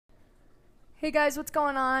Hey guys, what's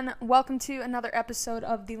going on? Welcome to another episode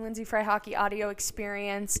of the Lindsay Fry Hockey Audio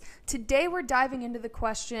Experience. Today we're diving into the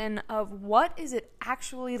question of what is it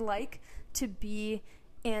actually like to be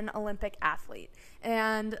an Olympic athlete.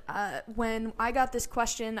 And when I got this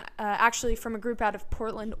question, actually from a group out of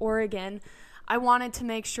Portland, Oregon, I wanted to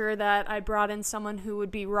make sure that I brought in someone who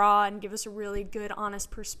would be raw and give us a really good,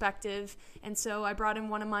 honest perspective. And so I brought in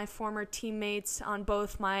one of my former teammates on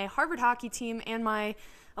both my Harvard hockey team and my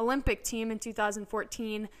Olympic team in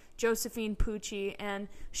 2014, Josephine Pucci, and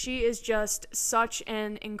she is just such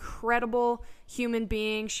an incredible human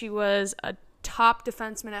being. She was a top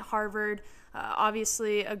defenseman at Harvard,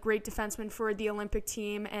 obviously a great defenseman for the Olympic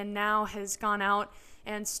team, and now has gone out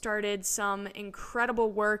and started some incredible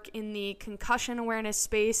work in the concussion awareness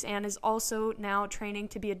space and is also now training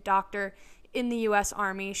to be a doctor in the U.S.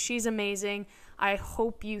 Army. She's amazing. I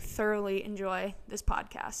hope you thoroughly enjoy this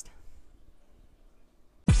podcast.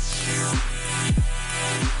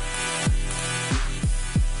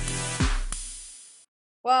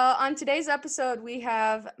 Well, on today's episode, we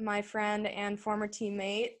have my friend and former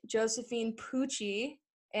teammate, Josephine Pucci.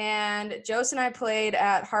 And Jose and I played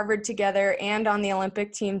at Harvard together and on the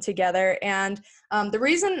Olympic team together. And the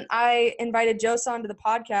reason I invited Jose onto the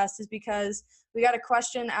podcast is because we got a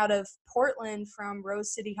question out of Portland from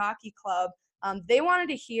Rose City Hockey Club. They wanted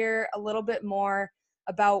to hear a little bit more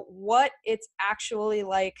about what it's actually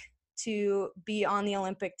like to be on the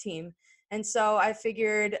Olympic team. And so I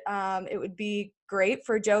figured it would be great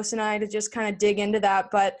for Jose and I to just kind of dig into that.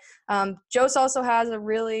 But Jose also has a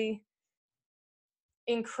really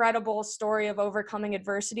incredible story of overcoming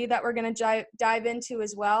adversity that we're going to dive into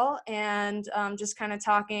as well. And just kind of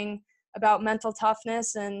talking about mental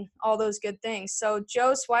toughness and all those good things. So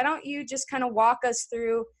Jose, why don't you just kind of walk us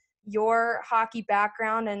through your hockey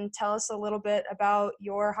background and tell us a little bit about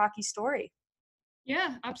your hockey story?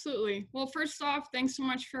 Yeah, absolutely. Well, first off, thanks so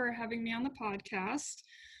much for having me on the podcast.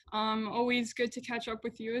 Always good to catch up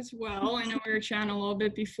with you as well. I know we were chatting a little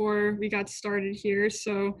bit before we got started here,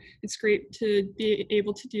 so it's great to be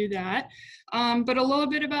able to do that. But a little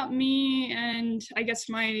bit about me and I guess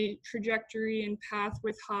my trajectory and path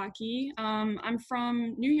with hockey. I'm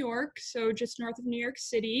from New York, so just north of New York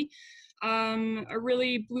City. A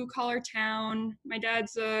really blue-collar town. My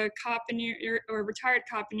dad's a cop in New York, or a retired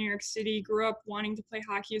cop in New York City. Grew up wanting to play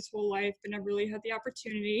hockey his whole life, but never really had the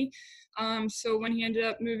opportunity. So when he ended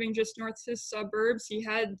up moving just north to the suburbs, he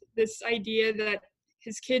had this idea that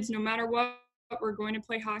his kids, no matter what, were going to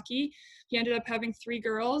play hockey. He ended up having 3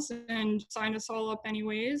 girls and signed us all up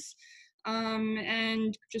anyways.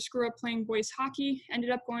 And just grew up playing boys hockey.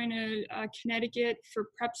 Ended up going to Connecticut for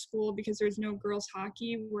prep school because there's no girls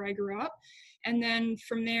hockey where I grew up. And then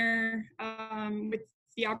from there, with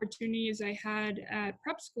the opportunities I had at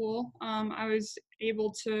prep school, I was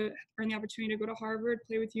able to earn the opportunity to go to Harvard,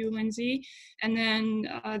 play with you, Lindsay, and then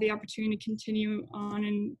the opportunity to continue on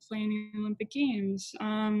and play in the Olympic Games.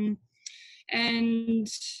 And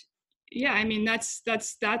yeah, I mean, that's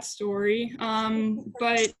that story.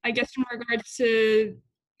 But I guess in regards to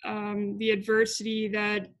the adversity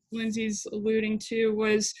that Lindsay's alluding to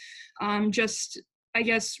was just, I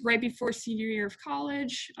guess, right before senior year of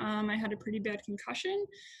college, I had a pretty bad concussion.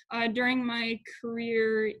 During my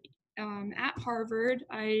career at Harvard,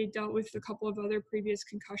 I dealt with a couple of other previous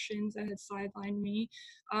concussions that had sidelined me,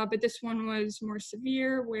 but this one was more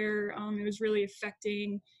severe, where it was really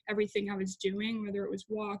affecting everything I was doing, whether it was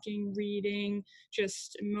walking, reading,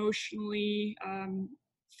 just emotionally,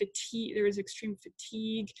 fatigue. There was extreme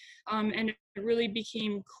fatigue, and it really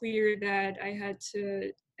became clear that I had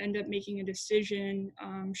to end up making a decision.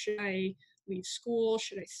 Should I leave school?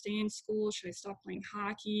 Should I stay in school? Should I stop playing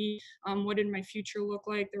hockey? What did my future look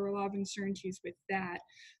like? There were a lot of uncertainties with that.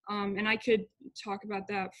 And I could talk about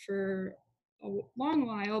that for a long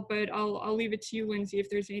while, but I'll leave it to you, Lindsay, if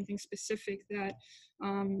there's anything specific that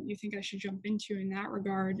you think I should jump into in that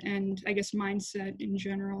regard, and I guess mindset in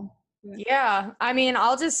general. But. Yeah, I mean,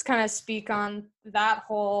 I'll just kind of speak on that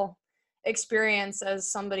whole experience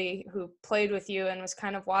as somebody who played with you and was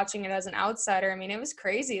kind of watching it as an outsider. I mean, it was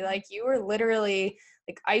crazy. Like, you were literally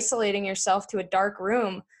like isolating yourself to a dark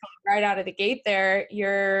room right out of the gate there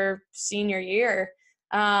your senior year.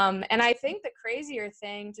 And I think the crazier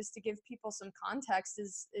thing, just to give people some context,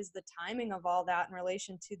 is the timing of all that in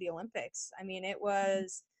relation to the Olympics. I mean, it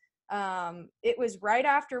was right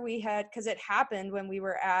after we had, because it happened when we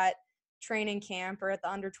were at training camp or at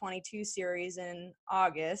the under 22 series in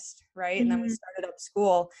August, right? And then we started up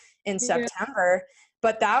school in September.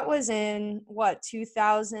 But that was in what,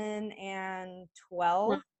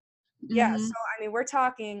 2012? Yeah, Mm-hmm. so I mean, we're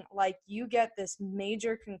talking like you get this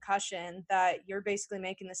major concussion that you're basically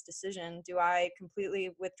making this decision. Do I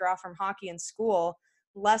completely withdraw from hockey in school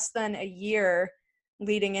less than a year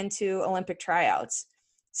leading into Olympic tryouts?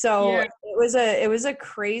 So Yeah. it was a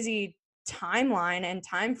crazy timeline and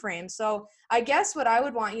time frame. So I guess what I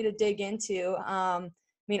would want you to dig into, I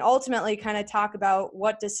mean, ultimately kind of talk about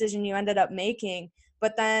what decision you ended up making,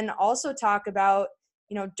 but then also talk about,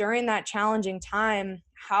 during that challenging time,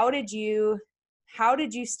 how did you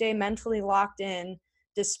stay mentally locked in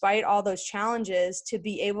despite all those challenges to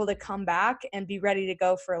be able to come back and be ready to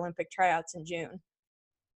go for Olympic tryouts in June?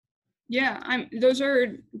 Yeah, those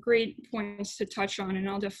are great points to touch on, and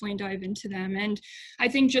I'll definitely dive into them. And I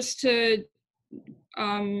think just to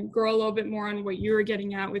grow a little bit more on what you were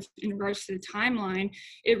getting at with in regards to the timeline,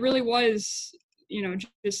 it really was,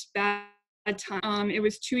 just bad time. It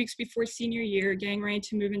was 2 weeks before senior year, getting ready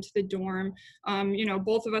to move into the dorm.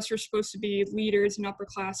 Both of us were supposed to be leaders and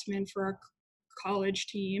upperclassmen for our college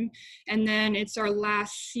team, and then it's our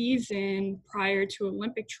last season prior to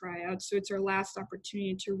Olympic tryouts, so it's our last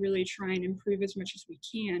opportunity to really try and improve as much as we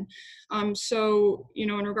can. So in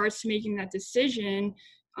regards to making that decision,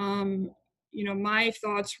 my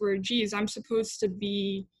thoughts were, geez, I'm supposed to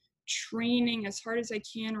be training as hard as I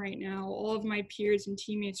can right now. All of my peers and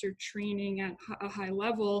teammates are training at a high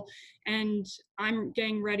level, and I'm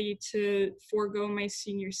getting ready to forego my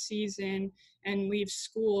senior season and leave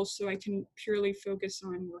school so I can purely focus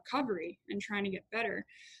on recovery and trying to get better.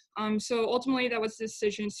 So ultimately that was the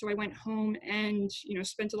decision. So I went home and,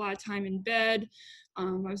 spent a lot of time in bed. I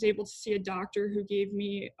was able to see a doctor who gave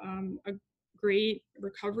me a great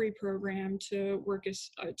recovery program to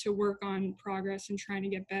work on progress and trying to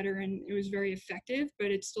get better, and it was very effective,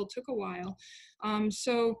 but it still took a while.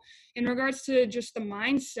 So in regards to just the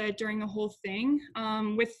mindset during the whole thing,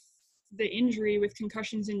 with the injury, with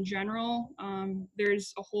concussions in general,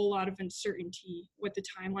 there's a whole lot of uncertainty what the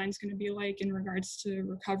timeline is going to be like in regards to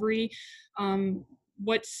recovery.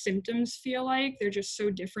 What symptoms feel like, they're just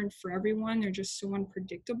so different for everyone, they're just so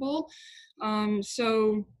unpredictable.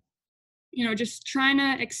 So just trying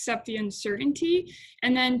to accept the uncertainty,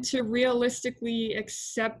 and then to realistically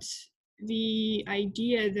accept the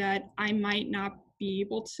idea that I might not be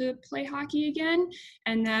able to play hockey again,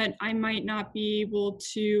 and that I might not be able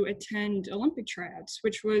to attend Olympic tryouts,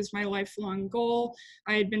 which was my lifelong goal.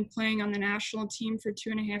 I had been playing on the national team for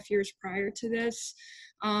 2.5 years prior to this,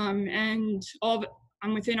 and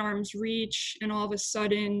I'm within arm's reach, and all of a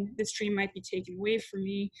sudden this dream might be taken away from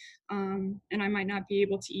me, and I might not be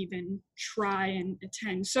able to even try and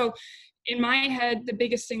attend. So in my head, the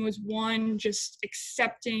biggest thing was, one, just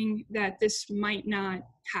accepting that this might not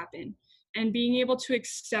happen, and being able to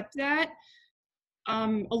accept that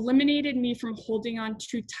eliminated me from holding on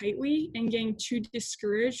too tightly and getting too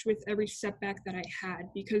discouraged with every setback that I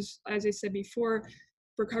had, because as I said before,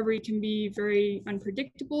 recovery can be very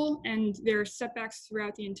unpredictable, and there are setbacks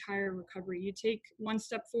throughout the entire recovery. You take one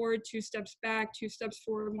step forward, 2 steps back, 2 steps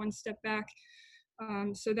forward, 1 step back.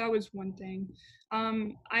 So that was one thing.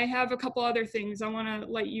 I have a couple other things. I want to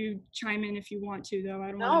let you chime in if you want to, though.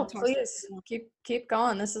 I don't want No, to talk so please long. keep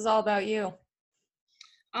going. This is all about you.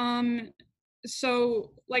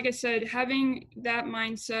 So like I said, having that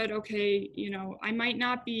mindset, okay,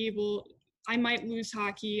 I might lose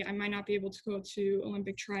hockey, I might not be able to go to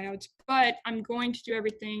Olympic tryouts, but I'm going to do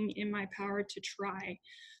everything in my power to try.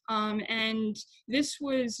 And this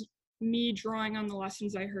was me drawing on the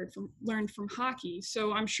lessons I learned from hockey.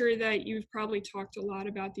 So I'm sure that you've probably talked a lot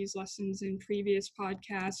about these lessons in previous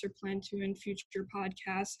podcasts or plan to in future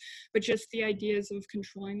podcasts, but just the ideas of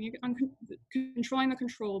controlling the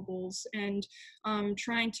controllables, and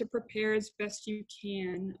trying to prepare as best you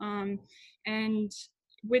can. And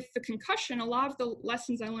with the concussion, a lot of the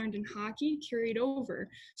lessons I learned in hockey carried over.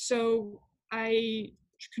 So I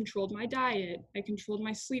controlled my diet, I controlled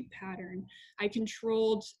my sleep pattern, I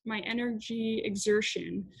controlled my energy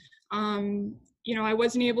exertion. I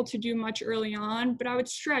wasn't able to do much early on, but I would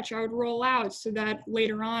stretch, I would roll out, so that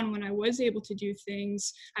later on, when I was able to do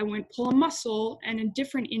things, I wouldn't pull a muscle and a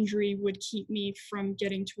different injury would keep me from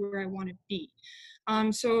getting to where I want to be.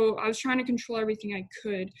 So I was trying to control everything I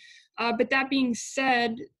could. But that being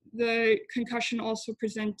said, the concussion also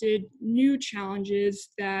presented new challenges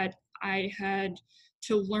that I had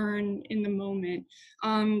to learn in the moment.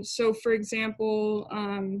 So for example,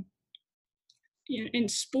 in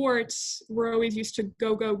sports, we're always used to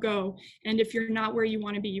go, go, go. And if you're not where you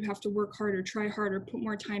want to be, you have to work harder, try harder, put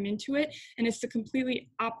more time into it. And it's the completely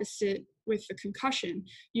opposite with the concussion.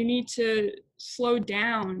 You need to slow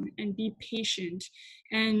down and be patient,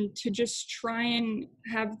 and to just try and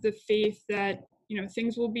have the faith that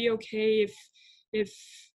things will be okay if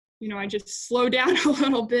I just slow down a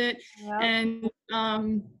little bit and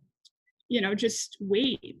just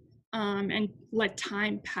wait and let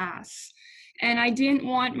time pass. And I didn't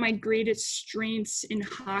want my greatest strengths in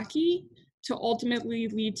hockey to ultimately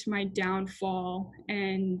lead to my downfall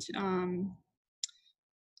and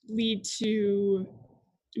lead to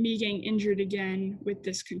me getting injured again with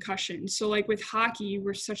this concussion. So like with hockey,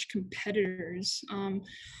 we're such competitors.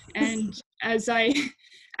 And as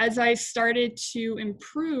I started to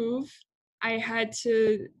improve, I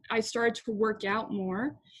started to work out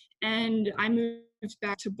more, and I moved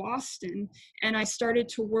back to Boston, and I started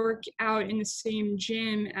to work out in the same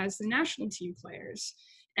gym as the national team players.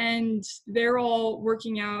 And they're all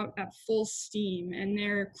working out at full steam and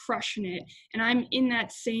they're crushing it. And I'm in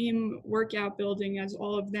that same workout building as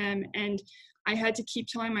all of them. And I had to keep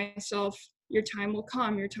telling myself, your time will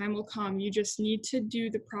come, your time will come. You just need to do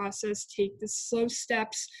the process, take the slow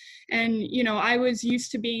steps. And, I was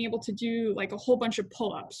used to being able to do like a whole bunch of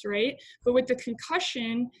pull-ups, right? But with the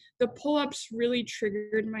concussion, the pull-ups really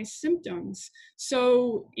triggered my symptoms.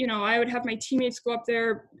 So, I would have my teammates go up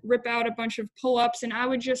there, rip out a bunch of pull-ups, and I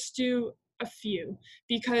would just do a few,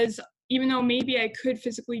 because even though maybe I could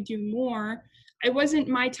physically do more, it wasn't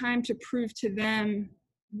my time to prove to them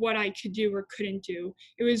what I could do or couldn't do.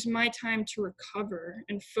 It was my time to recover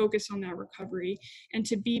and focus on that recovery and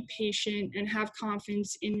to be patient and have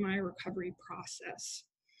confidence in my recovery process.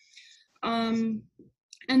 And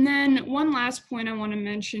then one last point I want to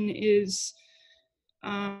mention is,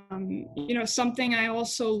 something I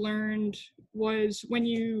also learned was when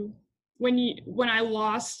I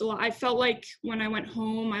lost a lot, I felt like when I went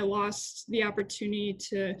home, I lost the opportunity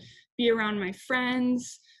to be around my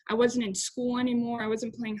friends. I wasn't in school anymore. I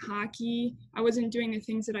wasn't playing hockey. I wasn't doing the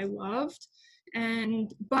things that I loved.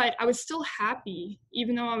 But I was still happy,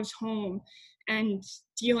 even though I was home and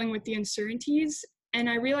dealing with the uncertainties. And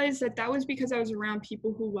I realized that was because I was around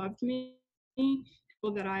people who loved me,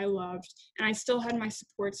 people that I loved, and I still had my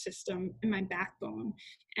support system and my backbone.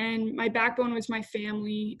 And my backbone was my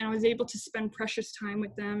family, and I was able to spend precious time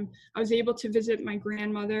with them. I was able to visit my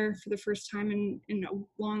grandmother for the first time in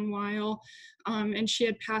a long while, and she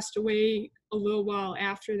had passed away a little while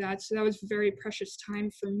after that, so that was very precious time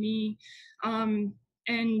for me. And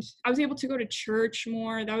I was able to go to church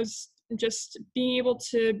more. That was just being able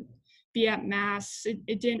to be at mass.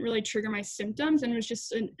 It didn't really trigger my symptoms, and it was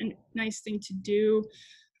just a nice thing to do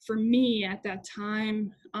for me at that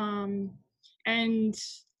time. And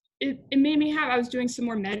it made me I was doing some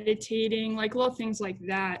more meditating, like little things like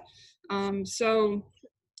that. So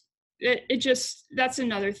it just, that's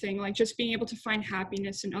another thing, like just being able to find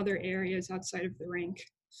happiness in other areas outside of the rink.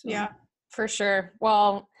 So. Yeah, for sure.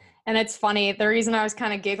 Well, and it's funny, the reason I was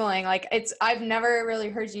kind of giggling, like I've never really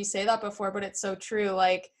heard you say that before, but it's so true.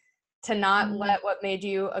 Like, to not let what made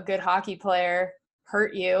you a good hockey player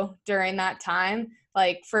hurt you during that time.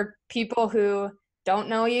 Like, for people who don't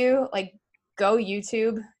know you, like, go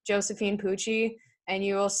YouTube Josephine Pucci and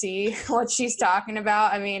you will see what she's talking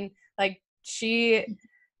about. I mean, like, I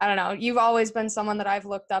don't know, you've always been someone that I've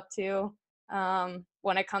looked up to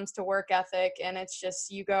when it comes to work ethic, and it's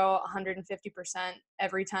just, you go 150%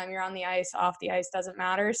 every time you're on the ice. Off the ice doesn't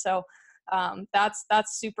matter. So that's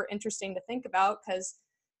super interesting to think about, because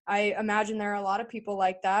I imagine there are a lot of people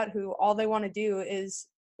like that who all they want to do is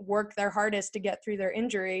work their hardest to get through their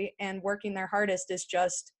injury, and working their hardest is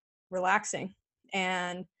just relaxing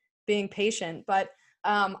and being patient. But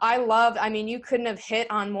I mean, you couldn't have hit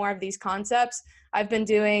on more of these concepts. I've been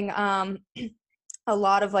doing a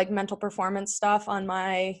lot of like mental performance stuff on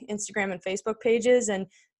my Instagram and Facebook pages, and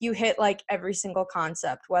you hit like every single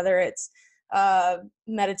concept, whether it's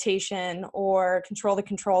meditation or control the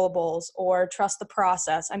controllables or trust the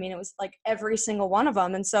process. I mean, it was like every single one of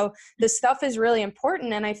them. And so this stuff is really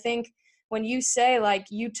important. And I think when you say like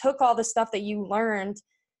you took all the stuff that you learned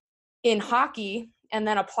in hockey and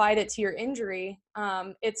then applied it to your injury,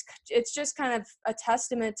 it's just kind of a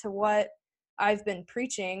testament to what I've been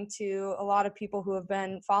preaching to a lot of people who have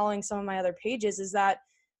been following some of my other pages, is that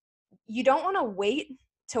you don't want to wait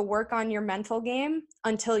to work on your mental game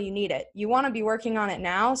until you need it. You want to be working on it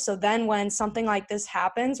now. So then when something like this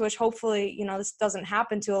happens, which hopefully, this doesn't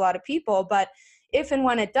happen to a lot of people, but if and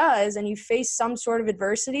when it does, and you face some sort of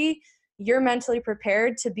adversity, you're mentally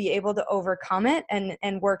prepared to be able to overcome it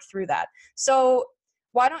and work through that. So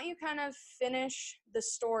why don't you kind of finish the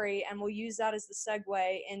story, and we'll use that as the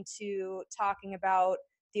segue into talking about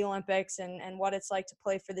the Olympics and what it's like to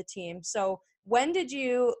play for the team. So when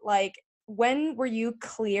were you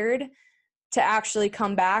cleared to actually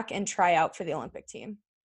come back and try out for the Olympic team?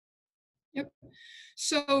 Yep.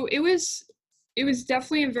 So it was it was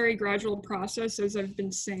definitely a very gradual process, as I've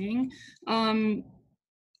been saying.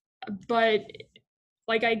 But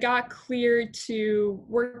like I got cleared to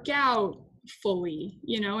work out fully,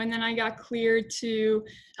 and then I got cleared to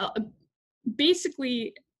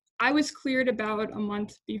basically, I was cleared about a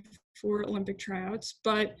month before Olympic tryouts,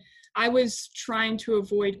 but I was trying to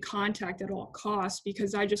avoid contact at all costs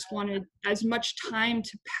because I just wanted as much time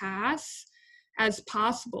to pass as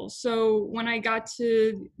possible. So when I got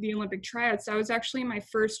to the Olympic tryouts, that was actually my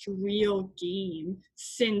first real game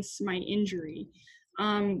since my injury.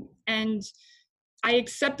 And I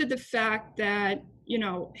accepted the fact that,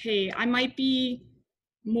 hey, I might be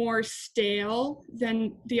more stale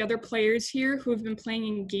than the other players here who have been playing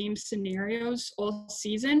in game scenarios all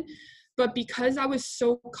season. But because I was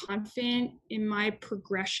so confident in my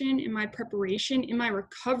progression, in my preparation, in my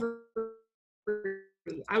recovery,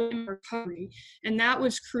 I was in recovery. And that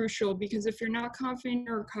was crucial because if you're not confident in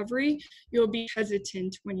your recovery, you'll be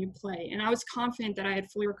hesitant when you play. And I was confident that I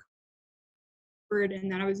had fully recovered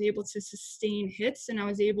and that I was able to sustain hits and I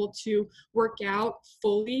was able to work out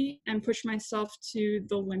fully and push myself to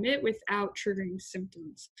the limit without triggering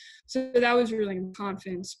symptoms. So that was really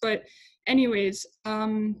confidence. But anyways,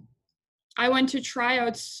 I went to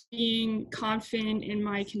tryouts being confident in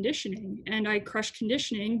my conditioning and I crushed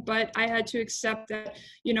conditioning, but I had to accept that,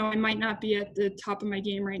 I might not be at the top of my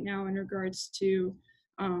game right now in regards to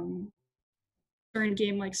certain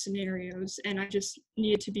game-like scenarios, and I just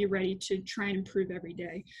needed to be ready to try and improve every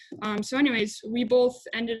day. So anyways, we both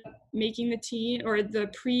ended up making the team or the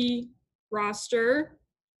pre-roster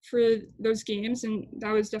for those games, and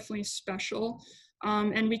that was definitely special.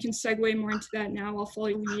 And we can segue more into that now. I'll follow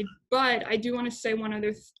your lead. But I do want to say one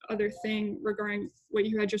other thing regarding what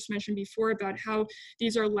you had just mentioned before about how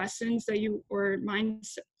these are lessons that you, or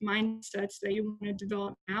mindsets that you want to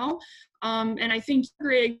develop now. And I think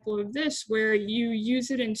you're a great example of this where you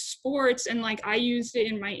use it in sports and like I used it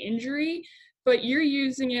in my injury, but you're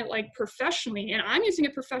using it like professionally and I'm using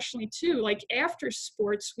it professionally too. Like after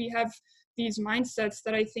sports, we have these mindsets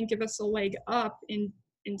that I think give us a leg up in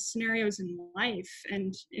scenarios in life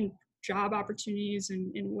and in job opportunities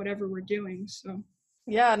and in whatever we're doing. So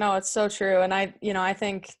yeah, no, it's so true. And I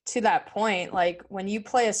think to that point, like when you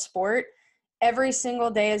play a sport, every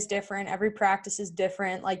single day is different. Every practice is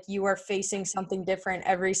different. Like you are facing something different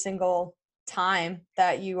every single time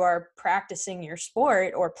that you are practicing your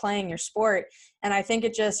sport or playing your sport. And I think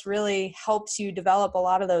it just really helps you develop a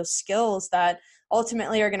lot of those skills that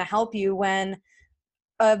ultimately are going to help you when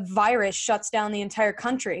a virus shuts down the entire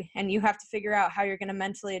country and you have to figure out how you're going to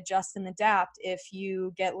mentally adjust and adapt if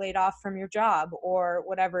you get laid off from your job or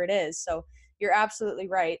whatever it is. So you're absolutely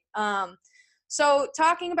right. So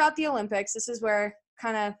talking about the Olympics, this is where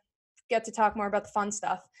kind of get to talk more about the fun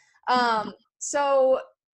stuff. So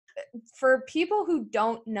for people who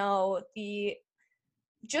don't know,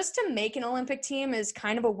 just to make an Olympic team is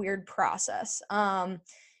kind of a weird process. The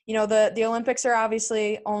Olympics are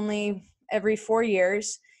obviously only every 4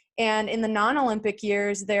 years. And in the non-Olympic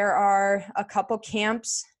years, there are a couple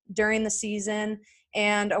camps during the season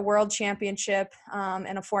and a world championship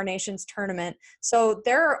and a Four Nations tournament. So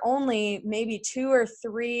there are only maybe 2 or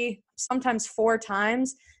 3, sometimes 4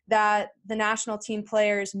 times that the national team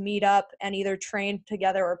players meet up and either train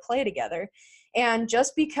together or play together. And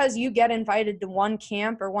just because you get invited to one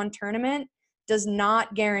camp or one tournament does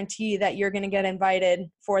not guarantee that you're going to get invited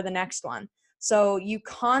for the next one. So you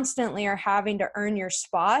constantly are having to earn your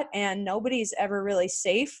spot and nobody's ever really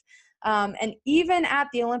safe. And even at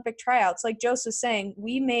the Olympic tryouts, like Joseph was saying,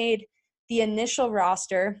 we made the initial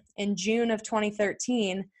roster in June of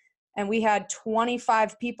 2013 and we had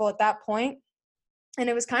 25 people at that point. And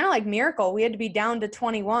it was kind of like miracle. We had to be down to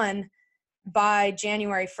 21 by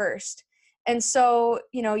January 1st. And so,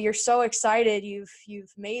 you're so excited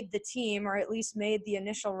you've made the team or at least made the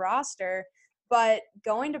initial roster. But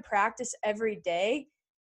going to practice every day,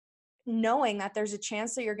 knowing that there's a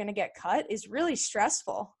chance that you're going to get cut is really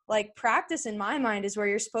stressful. Like practice in my mind is where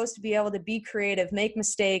you're supposed to be able to be creative, make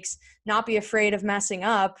mistakes, not be afraid of messing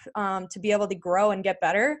up, to be able to grow and get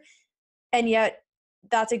better. And yet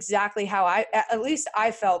that's exactly how at least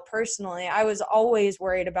I felt personally. I was always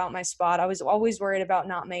worried about my spot. I was always worried about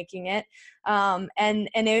not making it. And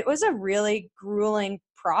it was a really grueling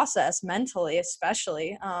process mentally,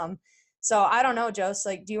 especially. So I don't know, Jose,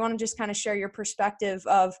 like, do you want to just kind of share your perspective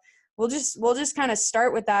of, we'll just kind of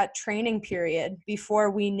start with that training period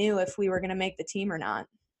before we knew if we were going to make the team or not?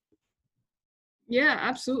 Yeah,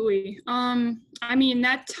 absolutely.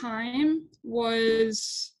 That time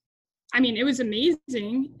was, it was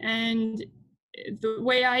amazing. And the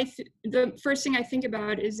way the first thing I think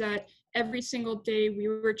about is that every single day we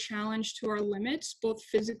were challenged to our limits, both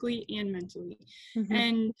physically and mentally. Mm-hmm.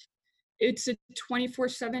 And it's a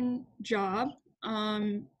 24/7 job.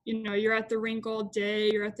 You're at the rink all day,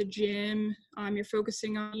 you're at the gym, you're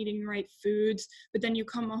focusing on eating the right foods, but then you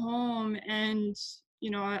come home and,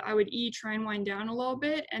 I would eat, try and wind down a little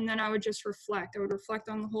bit, and then I would just reflect. I would reflect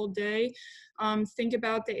on the whole day, think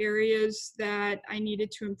about the areas that I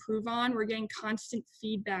needed to improve on. We're getting constant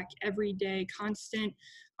feedback every day, constant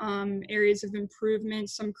areas of improvement,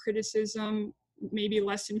 some criticism, maybe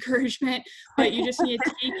less encouragement, but you just need to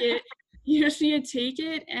take it. You just need to take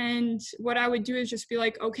it. And what I would do is just be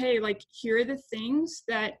like, okay, like, here are the things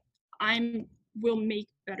that will make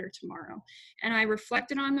better tomorrow. And I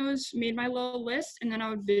reflected on those, made my little list, and then I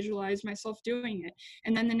would visualize myself doing it.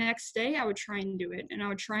 And then the next day I would try and do it, and I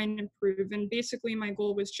would try and improve. And basically my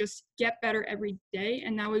goal was just get better every day.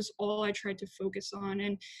 And that was all I tried to focus on.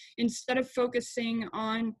 And instead of focusing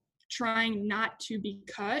on trying not to be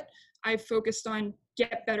cut, I focused on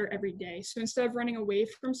get better every day. So instead of running away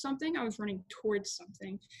from something, I was running towards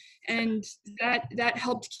something. And that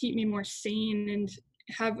helped keep me more sane and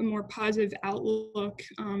have a more positive outlook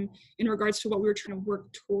in regards to what we were trying to work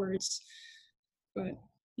towards. But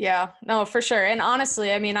yeah, no, for sure. And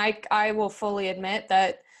honestly, I mean, I will fully admit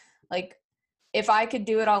that, like, if I could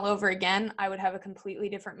do it all over again, I would have a completely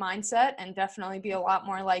different mindset and definitely be a lot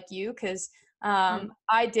more like you. Cause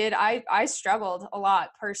I struggled a lot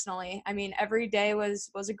personally. I mean, every day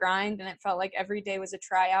was a grind, and it felt like every day was a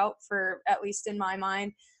tryout, for at least in my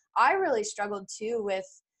mind. I really struggled too with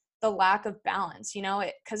the lack of balance,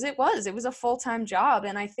 cause it was a full-time job.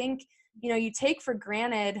 And I think, you take for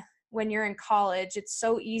granted when you're in college, it's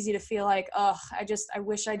so easy to feel like, oh, I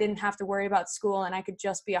wish I didn't have to worry about school and I could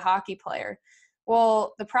just be a hockey player.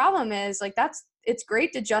 Well, the problem is, like, it's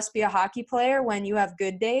great to just be a hockey player when you have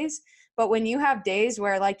good days. But when you have days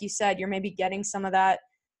where, like you said, you're maybe getting some of that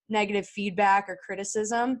negative feedback or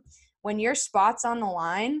criticism, when your spot's on the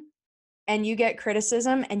line and you get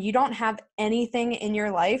criticism and you don't have anything in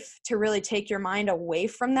your life to really take your mind away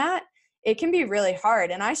from that, it can be really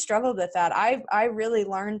hard. And I struggled with that. I really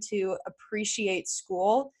learned to appreciate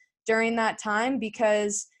school during that time,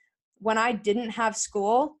 because when I didn't have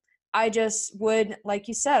school, I just would, like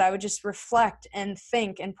you said, I would just reflect and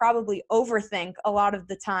think and probably overthink a lot of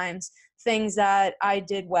the times things that I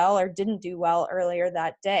did well or didn't do well earlier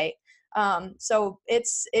that day. So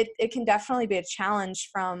it can definitely be a challenge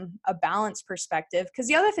from a balance perspective. Because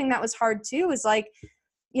the other thing that was hard too is, like,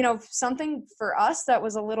 something for us that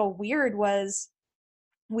was a little weird was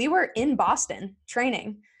we were in Boston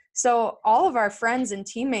training. So all of our friends and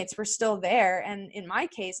teammates were still there. And in my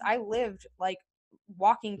case, I lived like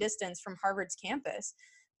walking distance from Harvard's campus.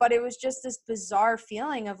 But it was just this bizarre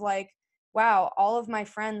feeling of like, wow, all of my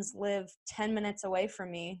friends live 10 minutes away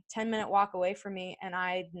from me, 10-minute walk away from me, and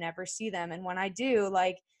I never see them. And when I do,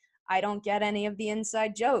 like, I don't get any of the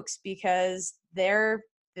inside jokes because they're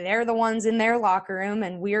the ones in their locker room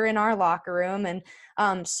and we're in our locker room.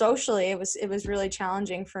 And socially, it was really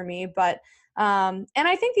challenging for me. But and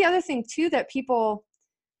I think the other thing too that people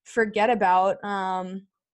forget about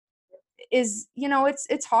is,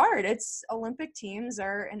 it's hard. It's Olympic teams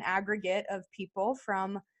are an aggregate of people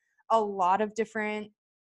from a lot of different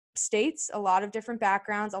states, a lot of different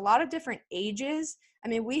backgrounds, a lot of different ages. I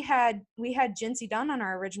mean, we had Jinsey Dunn on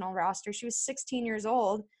our original roster. She was 16 years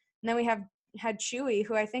old. And then we had Chewy,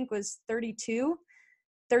 who I think was 32,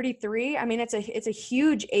 33. I mean, it's a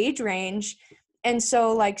huge age range. And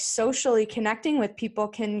so, like, socially connecting with people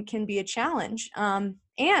can be a challenge.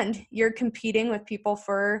 And you're competing with people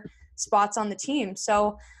for spots on the team.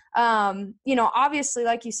 So, obviously,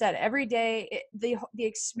 like you said, every day, the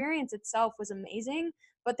experience itself was amazing,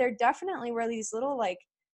 but there definitely were these little, like,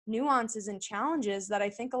 nuances and challenges that I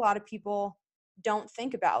think a lot of people don't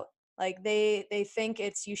think about. Like, they think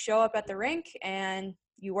it's you show up at the rink and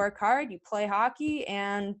you work hard, you play hockey,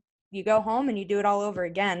 and you go home and you do it all over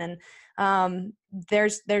again. And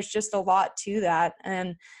there's just a lot to that.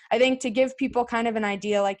 And I think to give people kind of an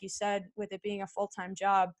idea, like you said, with it being a full-time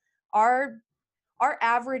job, our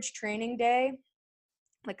average training day,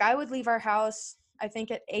 like, I would leave our house, I think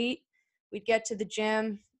at 8, we'd get to the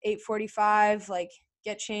gym, 8:45, like,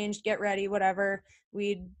 get changed, get ready, whatever.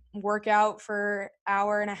 We'd work out for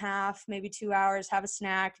hour and a half, maybe 2 hours, have a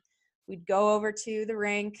snack. We'd go over to the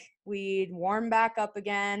rink. We'd warm back up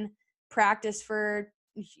again, practice for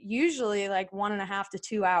usually like 1.5 to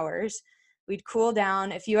 2 hours. We'd cool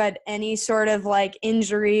down. If you had any sort of like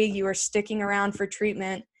injury, you were sticking around for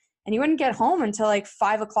treatment, and you wouldn't get home until like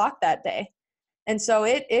 5 o'clock that day. And so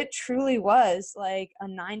it truly was like a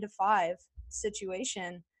 9 to 5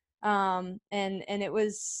 situation. And it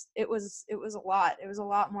was a lot. It was a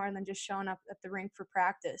lot more than just showing up at the rink for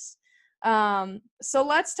practice. So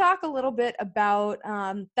let's talk a little bit about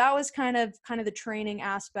that was kind of the training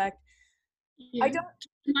aspect. Yeah. Do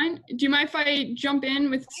you mind if I jump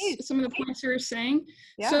in with some of the points you were saying?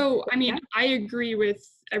 Yeah. So, I mean, I agree with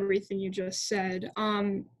everything you just said.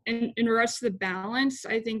 And in regards to the balance,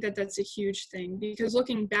 I think that that's a huge thing, because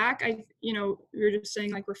looking back, we were just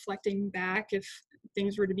saying, like, reflecting back, if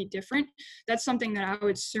things were to be different, that's something that I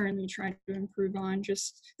would certainly try to improve on,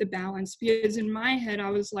 just the balance. Because in my head,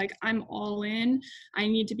 I was like, I'm all in. I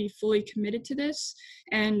need to be fully committed to this.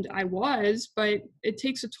 And I was, but it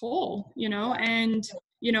takes a toll, and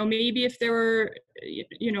maybe if there were,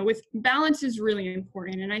 with balance is really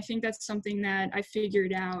important. And I think that's something that I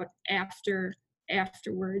figured out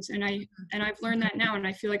afterwards. And I've learned that now. And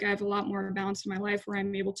I feel like I have a lot more balance in my life, where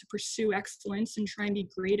I'm able to pursue excellence and try and be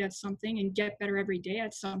great at something and get better every day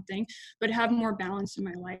at something, but have more balance in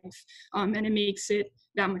my life. And it makes it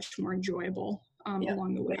that much more enjoyable.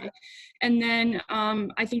 Along the way. And then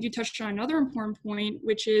I think you touched on another important point,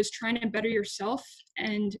 which is trying to better yourself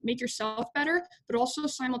and make yourself better, but also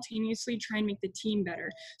simultaneously try and make the team better.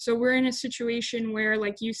 So we're in a situation where,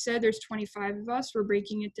 like you said, there's 25 of us. We're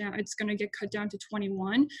breaking it down. It's going to get cut down to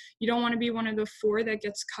 21. You don't want to be one of the 4 that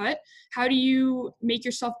gets cut. How do you make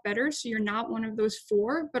yourself better so you're not one of those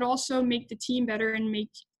 4, but also make the team better and make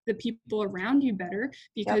the people around you better,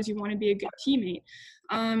 because you want to be a good teammate.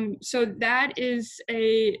 So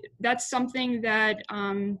that's something that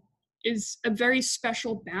is a very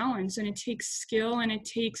special balance, and it takes skill, and it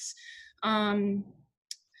takes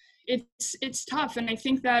it's tough. And I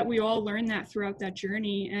think that we all learn that throughout that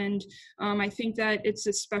journey. And I think that it's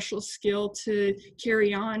a special skill to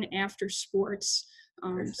carry on after sports.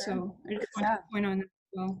 So I just want to point on that as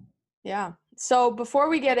well. Yeah. So before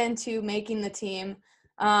we get into making the team,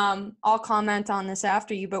 I'll comment on this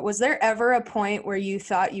after you, but was there ever a point where you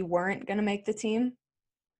thought you weren't going to make the team?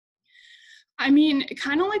 I mean,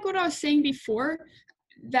 kind of like what I was saying before,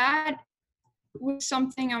 that was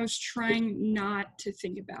something I was trying not to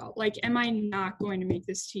think about. Like, am I not going to make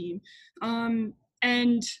this team?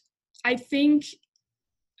 And I think,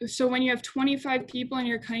 so when you have 25 people and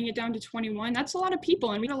you're cutting it down to 21, that's a lot of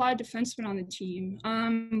people. And we had a lot of defensemen on the team.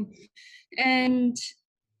 And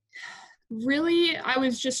really, I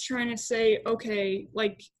was just trying to say, okay,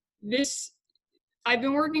 like, this, I've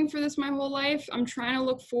been working for this my whole life. I'm trying to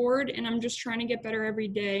look forward, and I'm just trying to get better every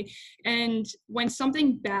day. And when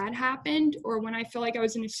something bad happened, or when I felt like I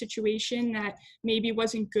was in a situation that maybe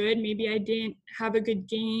wasn't good, maybe I didn't have a good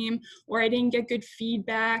game, or I didn't get good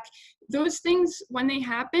feedback, those things, when they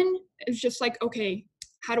happen, it's just like, okay,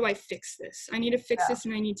 how do I fix this? I need to fix this,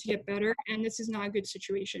 and I need to get better, and this is not a good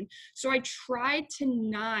situation. So I tried to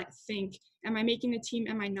not think, am I making the team?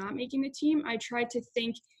 Am I not making the team? I tried to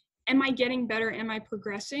think, am I getting better? Am I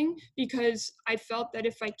progressing? Because I felt that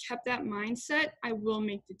if I kept that mindset, I will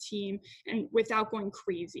make the team, and without going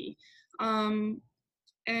crazy.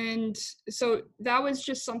 And so that was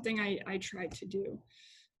just something I tried to do.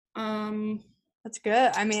 That's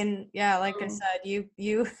good. I mean, yeah, like I said,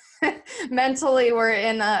 you mentally were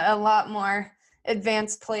in a lot more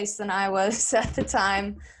advanced place than I was at the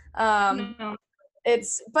time. No.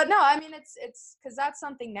 It's because that's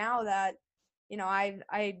something now that,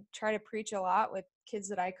 I try to preach a lot with kids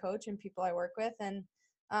that I coach and people I work with. And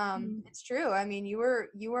it's true. I mean, you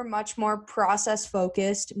were much more process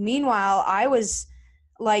focused. Meanwhile, I was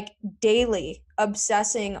like daily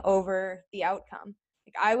obsessing over the outcome.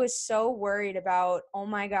 Like, I was so worried about, oh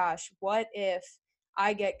my gosh, what if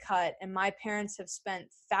I get cut and my parents have spent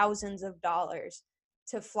thousands of dollars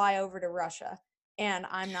to fly over to Russia and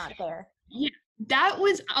I'm not there? Yeah, that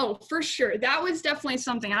was, for sure. That was definitely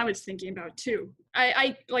something I was thinking about too.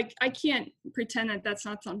 I can't pretend that that's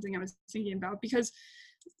not something I was thinking about, because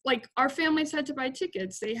like, our families had to buy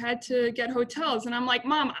tickets, they had to get hotels, and I'm like,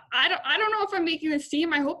 Mom, I don't know if I'm making this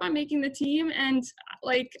team. I hope I'm making the team, and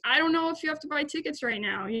like, I don't know if you have to buy tickets right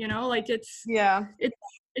now, like,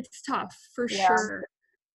 it's tough for sure.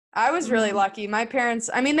 I was really lucky. My parents,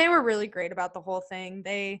 I mean, they were really great about the whole thing.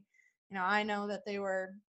 They, I know that they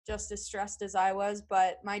were just as stressed as I was,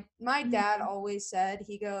 but my dad always said,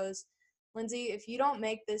 he goes, Lindsay, if you don't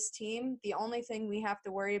make this team, the only thing we have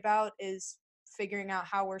to worry about is figuring out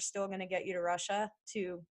how we're still going to get you to Russia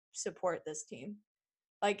to support this team.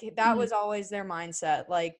 Like, that was always their mindset.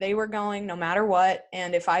 Like, they were going no matter what,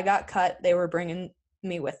 and if I got cut, they were bringing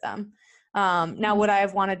me with them. Now, would I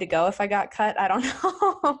have wanted to go if I got cut? I don't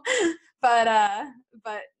know.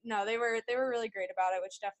 But no, they were really great about it,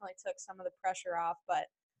 which definitely took some of the pressure off. But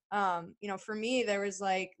for me, there was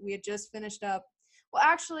like, we had just finished up. Well,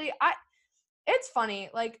 actually, it's funny.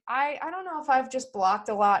 Like, I don't know if I've just blocked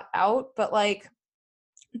a lot out, but like,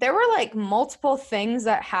 there were like multiple things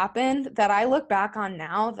that happened that I look back on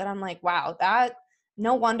now that I'm like, wow, that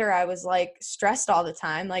no wonder I was like stressed all the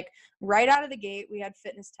time. Like, right out of the gate, we had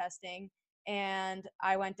fitness testing and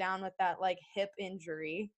I went down with that like hip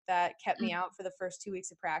injury that kept me out for the first 2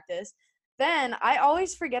 weeks of practice. Then I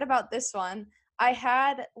always forget about this one. I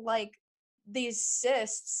had like these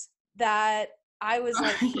cysts that I was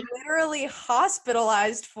like literally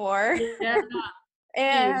hospitalized for. Yeah.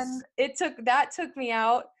 And took me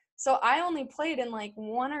out. So I only played in like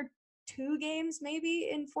 1 or 2 games maybe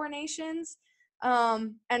in 4 Nations,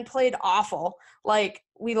 and played awful. Like,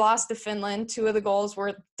 we lost to Finland. 2 of the goals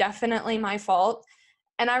were definitely my fault.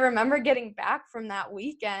 And I remember getting back from that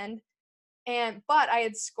weekend, but I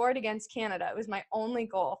had scored against Canada. It was my only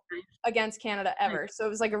goal against Canada ever. So it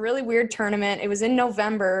was like a really weird tournament. It was in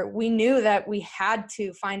November. We knew that we had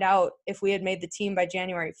to find out if we had made the team by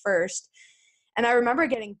January 1st. And I remember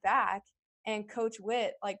getting back and Coach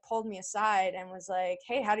Witt like pulled me aside and was like,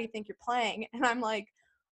 "Hey, how do you think you're playing?" And I'm like,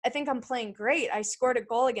 "I think I'm playing great. I scored a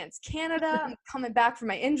goal against Canada. I'm coming back from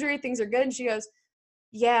my injury. Things are good." And she goes,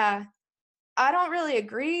 "Yeah, I don't really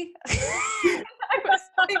agree." I was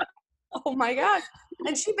like, "Oh my gosh."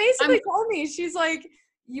 And she basically told me, she's like,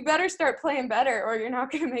 "You better start playing better or you're not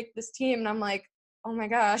going to make this team." And I'm like, "Oh my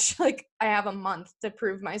gosh." Like, I have a month to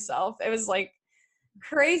prove myself. It was like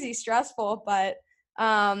crazy stressful, but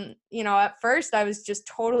at first I was just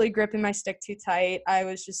totally gripping my stick too tight. I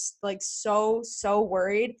was just like so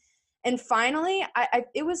worried. And finally,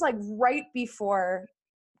 it was like right before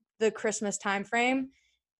the Christmas time frame,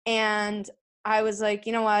 and I was like,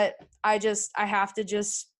 you know what? I have to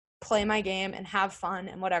just play my game and have fun,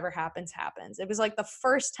 and whatever happens happens. It was like the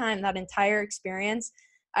first time that entire experience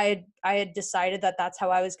I had decided that that's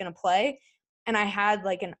how I was going to play, and I had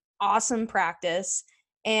like an awesome practice.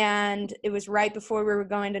 And it was right before we were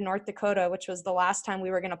going to North Dakota, which was the last time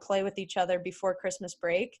we were going to play with each other before Christmas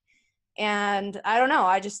break. And I don't know,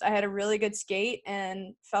 I had a really good skate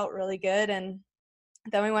and felt really good. And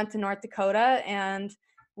then we went to North Dakota, and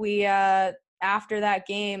we after that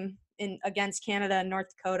game against Canada and North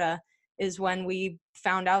Dakota is when we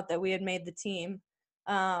found out that we had made the team,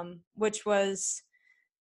 which was,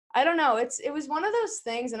 I don't know, it was one of those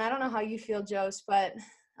things, and I don't know how you feel, Jose, but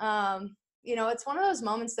it's one of those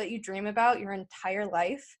moments that you dream about your entire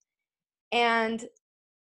life. And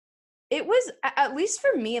it was, at least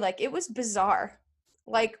for me, like, it was bizarre.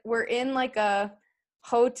 Like, we're in like a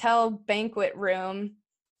hotel banquet room,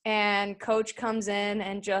 and coach comes in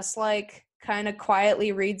and just like kind of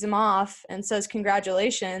quietly reads them off and says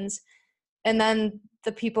congratulations. And then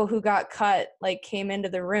the people who got cut like came into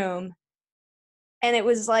the room, and it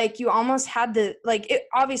was like you almost had to like it,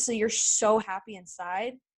 obviously you're so happy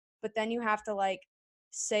inside, but then you have to like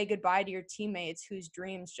say goodbye to your teammates whose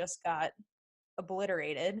dreams just got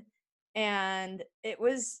obliterated. And it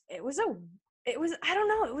was I don't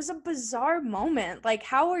know, it was a bizarre moment. Like,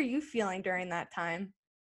 how were you feeling during that time?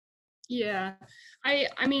 Yeah.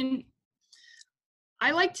 I mean,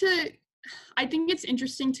 I think it's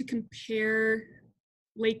interesting to compare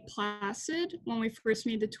Lake Placid when we first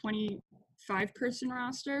made the 25-person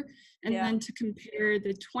roster, and then to compare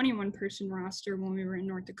the 21-person roster when we were in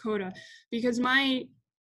North Dakota, because my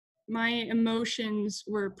emotions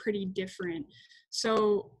were pretty different.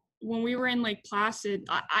 So when we were in Lake Placid,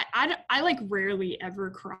 I like rarely ever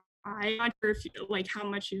cry. I'm not sure if like how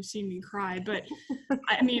much you've seen me cry, but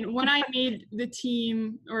I mean, when I made the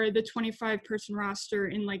team or the 25-person roster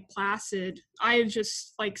in Lake Placid, I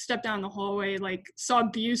just like stepped down the hallway, like saw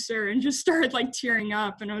Buser and just started like tearing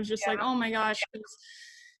up. And I was just like, oh my gosh,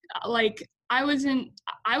 like I wasn't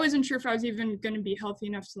sure if I was even going to be healthy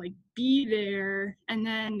enough to like be there. And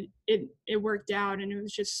then it worked out, and I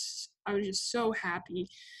was just so happy.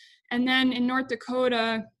 And then in North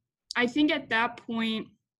Dakota, I think at that point,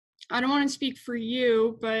 I don't want to speak for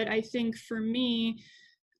you, but I think for me,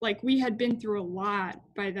 like we had been through a lot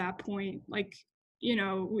by that point. Like, you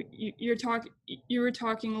were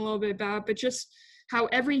talking a little bit about, but just how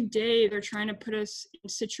every day they're trying to put us in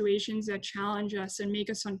situations that challenge us and make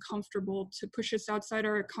us uncomfortable, to push us outside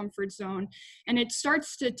our comfort zone. And it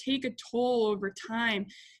starts to take a toll over time.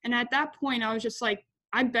 And at that point, I was just like,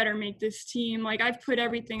 I better make this team. Like, I've put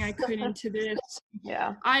everything I could into this.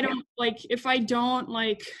 Yeah. I don't like, if I don't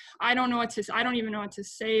like, I don't even know what to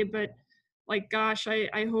say, but like, gosh, I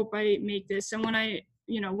hope I make this. And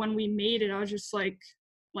when we made it, I was just like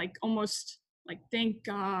almost like, thank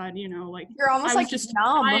God, like you're almost I was like just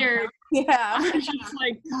numb. tired. Yeah. I was just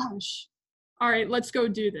like, gosh, all right, let's go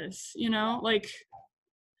do this, like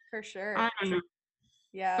for sure. I don't know.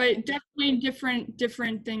 Yeah. But definitely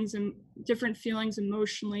different things and different feelings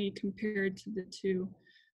emotionally compared to the two.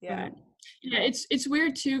 Yeah. But yeah, it's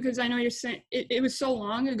weird too, because I know you're saying it was so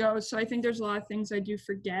long ago, so I think there's a lot of things I do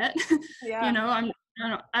forget. Yeah. You know, I don't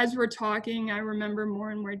know, as we're talking, I remember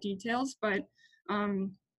more and more details, but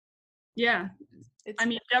yeah, I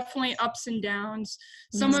mean, definitely ups and downs.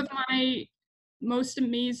 Some of my most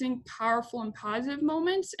amazing, powerful, and positive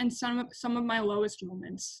moments, and some of my lowest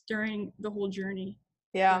moments during the whole journey.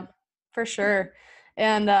 Yeah, for sure.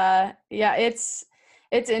 And yeah, it's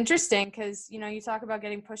interesting because, you know, you talk about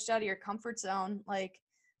getting pushed out of your comfort zone. Like,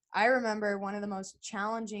 I remember one of the most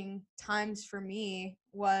challenging times for me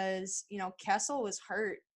was, you know, Kessel was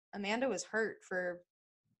hurt. Amanda was hurt for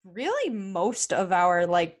really most of our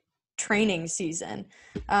like training season.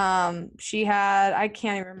 She had, I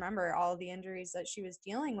can't even remember all the injuries that she was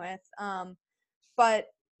dealing with. But,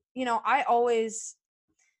 you know, I always,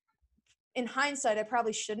 in hindsight, I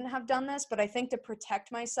probably shouldn't have done this, but I think to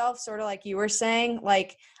protect myself, sort of like you were saying,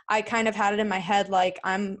 like I kind of had it in my head, like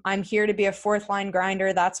I'm here to be a fourth line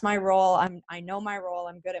grinder. That's my role. I know my role.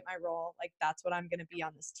 I'm good at my role. Like that's what I'm going to be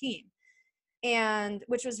on this team. And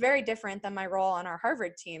which was very different than my role on our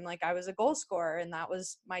Harvard team. Like I was a goal scorer and that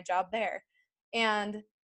was my job there. And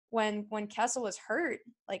when Kessel was hurt,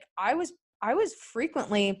 like I was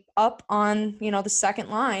frequently up on, you know, the second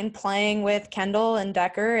line playing with Kendall and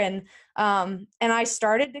Decker, and I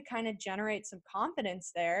started to kind of generate some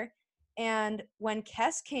confidence there. And when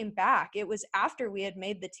Kess came back, it was after we had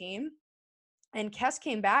made the team, and Kess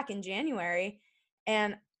came back in January,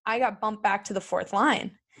 and I got bumped back to the fourth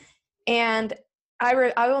line. And I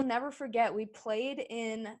will never forget, we played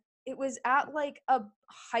in, it was at like a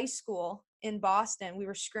high school in Boston. We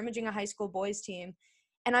were scrimmaging a high school boys team.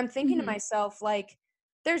 And I'm thinking to myself, like,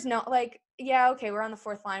 there's no, like, yeah, okay, we're on the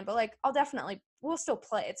fourth line, but like, we'll still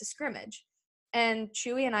play. It's a scrimmage. And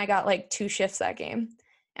Chewy and I got like 2 shifts that game.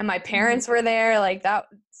 And my parents were there, like that.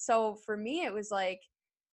 So for me, it was like,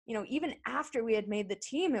 you know, even after we had made the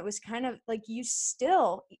team, it was kind of like you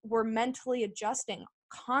still were mentally adjusting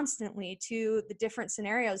constantly to the different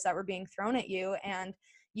scenarios that were being thrown at you. And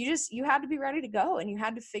you had to be ready to go, and you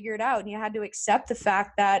had to figure it out, and you had to accept the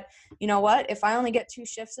fact that, you know what, if I only get 2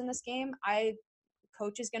 shifts in this game,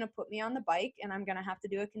 coach is going to put me on the bike and I'm going to have to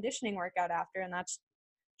do a conditioning workout after. And that's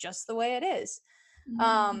just the way it is.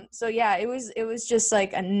 So yeah, it was just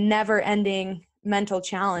like a never ending mental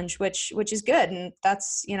challenge, which is good. And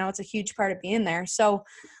that's, you know, it's a huge part of being there. So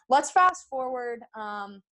let's fast forward.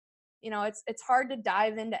 You know, it's hard to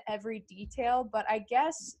dive into every detail, but I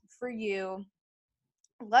guess for you,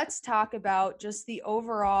 let's talk about just the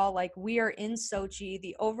overall, like we are in Sochi,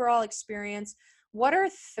 the overall experience. What are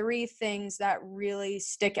 3 things that really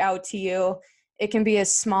stick out to you? It can be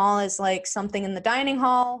as small as like something in the dining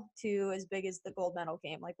hall to as big as the gold medal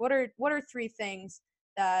game. Like what are 3 things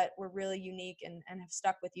that were really unique and have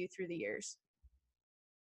stuck with you through the years?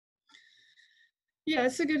 Yeah,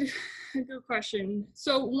 that's a good question.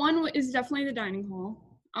 So one is definitely the dining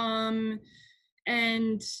hall,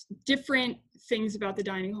 and different things about the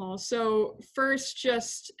dining hall. So first,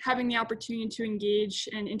 just having the opportunity to engage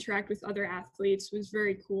and interact with other athletes was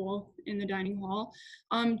very cool in the dining hall.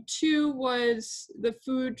 2 was the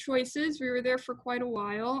food choices. We were there for quite a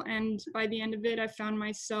while, and by the end of it, I found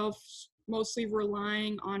myself mostly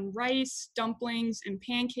relying on rice, dumplings, and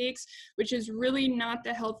pancakes, which is really not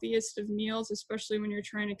the healthiest of meals, especially when you're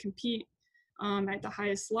trying to compete at the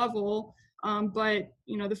highest level. But,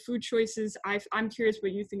 you know, the food choices, I'm curious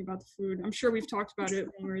what you think about the food. I'm sure we've talked about it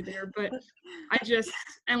when we were there, but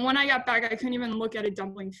and when I got back, I couldn't even look at a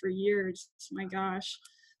dumpling for years. My gosh.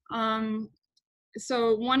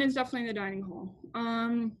 So one is definitely the dining hall.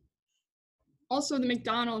 Also, the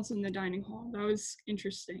McDonald's in the dining hall. That was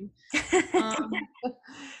interesting.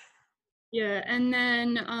 Yeah, and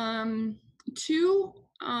then 2,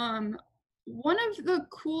 one of the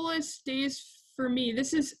coolest days for me,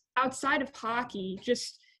 this is outside of hockey,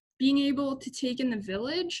 just being able to take in the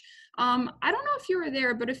village. I don't know if you were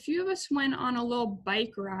there, but a few of us went on a little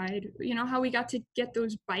bike ride. You know how we got to get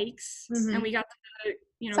those bikes and we got to,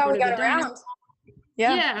 you know, That's how go we to the got dining. around.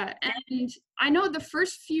 Yeah. Yeah, and I know the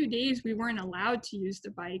first few days we weren't allowed to use the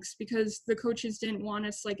bikes because the coaches didn't want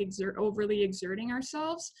us like overly exerting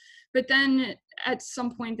ourselves. But then at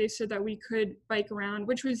some point they said that we could bike around,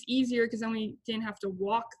 which was easier because then we didn't have to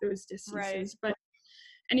walk those distances. Right. But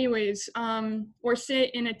anyways, or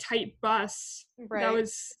sit in a tight bus. Right. That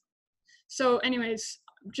was so. Anyways,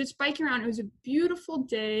 just biking around. It was a beautiful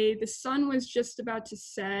day. The sun was just about to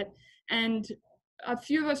set, and a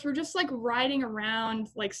few of us were just like riding around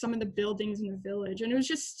like some of the buildings in the village, and it was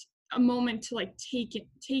just a moment to like take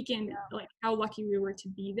in like how lucky we were to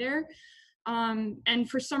be there. And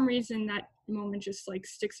for some reason that moment just like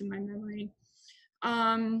sticks in my memory.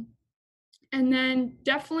 And then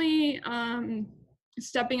definitely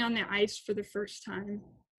stepping on the ice for the first time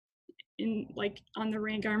in like on the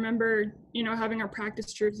rink. I remember, having our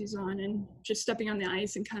practice jerseys on and just stepping on the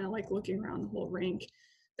ice and kind of like looking around the whole rink.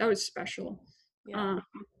 That was special.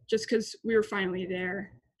 Just because we were finally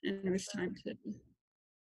there and it was time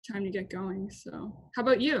to get going. So how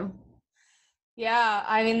about you? Yeah,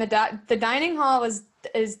 I mean the dining hall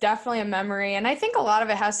is definitely a memory, and I think a lot of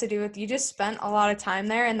it has to do with you just spent a lot of time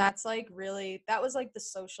there, and that's like really that was like the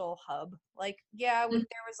social hub. Like there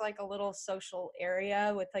was like a little social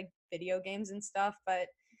area with like video games and stuff, but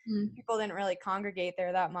people didn't really congregate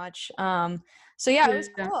there that much. So yeah, it was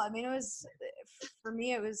cool. I mean, it was for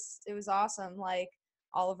me it was awesome. Like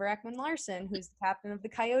Oliver Ekman Larson, who's the captain of the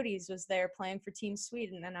Coyotes, was there playing for Team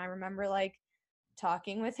Sweden, and I remember like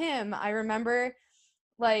talking with him. I remember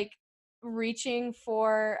like reaching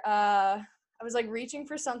for I was like reaching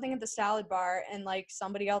for something at the salad bar and like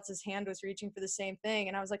somebody else's hand was reaching for the same thing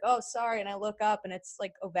and I was like, "Oh, sorry." And I look up and it's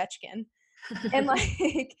like Ovechkin. And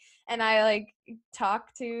like and I like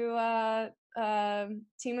talked to Timo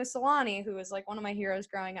Solani, who was like one of my heroes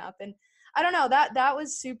growing up, and I don't know, that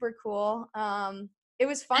was super cool. It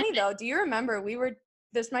was funny though. Do you remember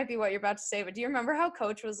this might be what you're about to say, but do you remember how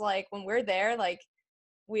coach was like, when we're there, like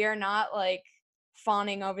we are not like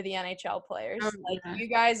fawning over the NHL players. You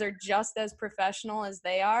guys are just as professional as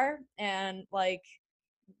they are, and like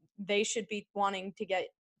they should be wanting to get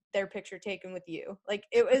their picture taken with you. Like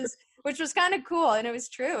it was, which was kind of cool, and it was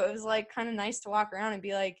true. It was like kind of nice to walk around and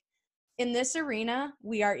be like, in this arena,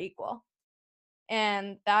 we are equal.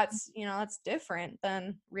 And that's, that's different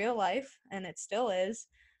than real life, and it still is.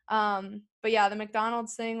 But yeah, the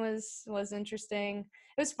McDonald's thing was interesting.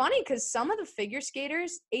 It was funny because some of the figure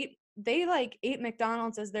skaters ate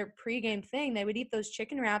McDonald's as their pregame thing. They would eat those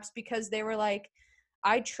chicken wraps because they were like,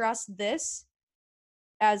 I trust this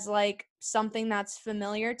as like something that's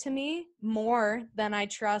familiar to me more than I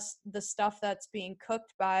trust the stuff that's being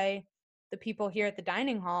cooked by the people here at the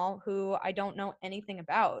dining hall who I don't know anything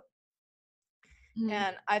about.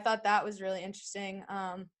 And I thought that was really interesting.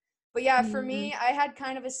 But yeah, for me, I had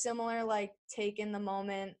kind of a similar like take in the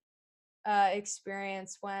moment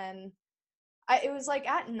experience when it was like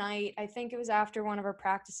at night. I think it was after one of our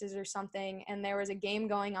practices or something, and there was a game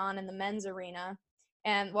going on in the men's arena.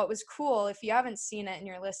 And what was cool, if you haven't seen it and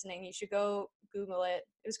you're listening, you should go Google it.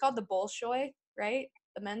 It was called the Bolshoi, right?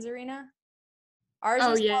 The men's arena. Ours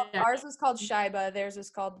was called Shaiba. Theirs was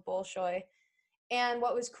called the Bolshoi. And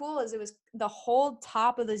what was cool is it was the whole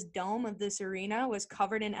top of this dome of this arena was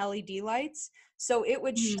covered in LED lights. So it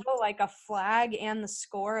would show like a flag and the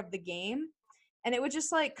score of the game. And it would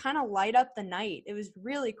just like kind of light up the night. It was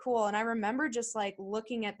really cool. And I remember just like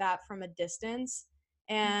looking at that from a distance.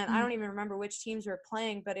 And I don't even remember which teams were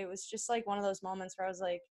playing, but it was just like one of those moments where I was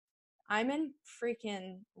like, I'm in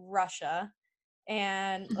freaking Russia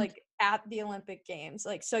and like at the Olympic Games.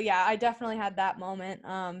 Like, so yeah, I definitely had that moment.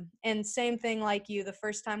 And same thing like you, the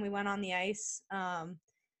first time we went on the ice,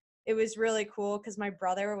 it was really cool because my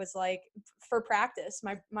brother was like, for practice,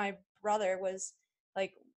 my brother was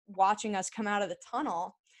like watching us come out of the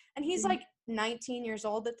tunnel, and he's like 19 years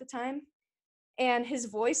old at the time. And his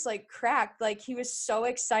voice like cracked, like he was so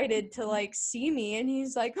excited to like see me, and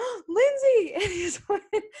he's like, oh, Lindsay.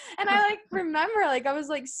 And I like remember like I was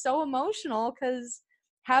like so emotional because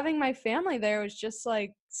having my family there was just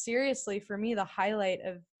like seriously for me the highlight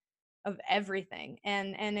of everything.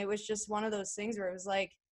 And it was just one of those things where it was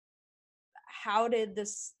like, how did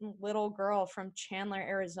this little girl from Chandler,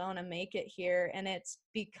 Arizona make it here? And it's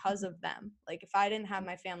because of them. Like if I didn't have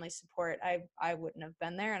my family's support, I wouldn't have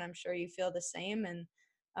been there, and I'm sure you feel the same. And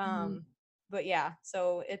but yeah,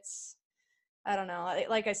 so it's, I don't know,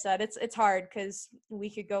 like I said, it's hard because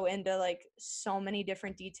we could go into like so many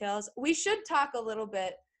different details. We should talk a little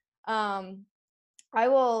bit. I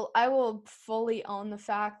will fully own the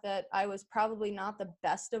fact that I was probably not the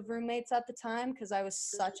best of roommates at the time because I was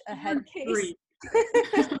such a head case.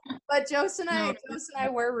 But Jose and I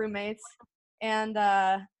were roommates, and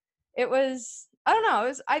it was, I don't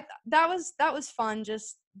know, that was fun,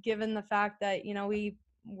 just given the fact that we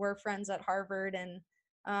were friends at Harvard, and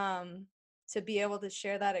to be able to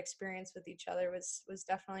share that experience with each other was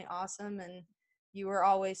definitely awesome. And you were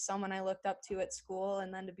always someone I looked up to at school,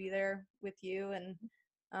 and then to be there with you. And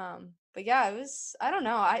but yeah, it was, I don't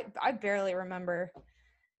know, I barely remember.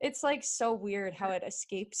 It's like so weird how it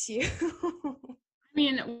escapes you. I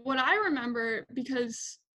mean, what I remember,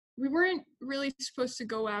 because we weren't really supposed to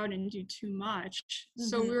go out and do too much.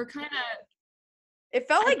 So we were kind of, it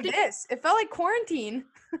felt like this. It felt like quarantine.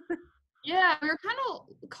 yeah, we were kind of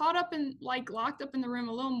caught up in, like, locked up in the room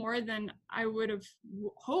a little more than I would have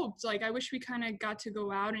hoped. Like, I wish we kind of got to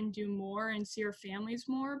go out and do more and see our families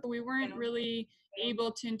more, but we weren't really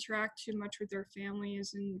able to interact too much with our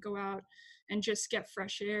families and go out and just get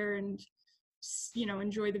fresh air and, you know,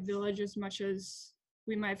 enjoy the village as much as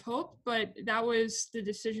we might have hoped. But that was the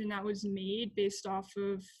decision that was made based off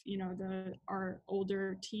of, you know, our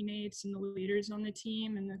older teammates and the leaders on the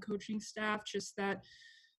team and the coaching staff, just that,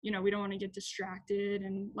 you know, we don't want to get distracted,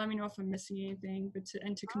 and let me know if I'm missing anything, but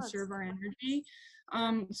to conserve our energy.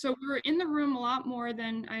 So we were in the room a lot more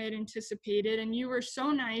than I had anticipated, and you were so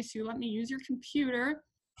nice. You let me use your computer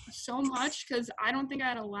so much because I don't think I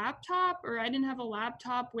had a laptop, or I didn't have a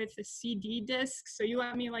laptop with a CD disc. So you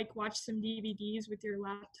let me, like, watch some DVDs with your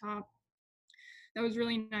laptop. That was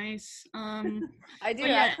really nice. I do.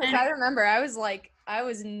 Yeah, I remember I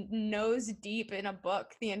was nose deep in a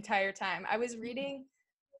book the entire time. I was reading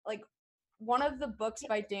like one of the books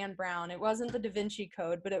by Dan Brown. It wasn't the Da Vinci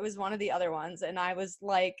Code, but it was one of the other ones, and I was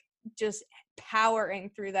like just powering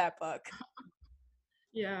through that book.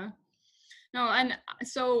 Yeah. No, and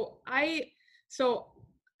so I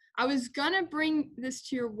was gonna bring this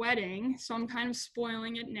to your wedding, so I'm kind of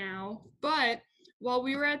spoiling it now. But while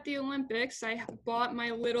we were at the Olympics, I bought my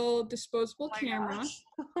little disposable camera,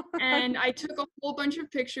 and I took a whole bunch of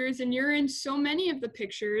pictures, and you're in so many of the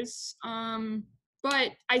pictures.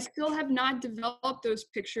 But I still have not developed those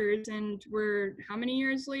pictures, and we're how many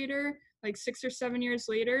years later? Like 6 or 7 years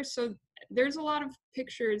later. So there's a lot of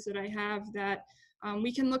pictures that I have that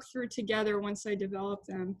we can look through together once I develop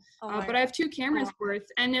them. But I have 2 cameras worth,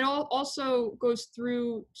 and it also goes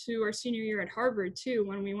through to our senior year at Harvard too,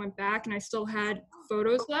 when we went back and I still had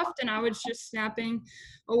photos left and I was just snapping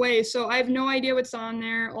away. So I have no idea what's on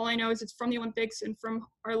there. All I know is it's from the Olympics and from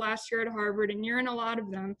our last year at Harvard, and you're in a lot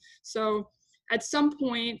of them. So at some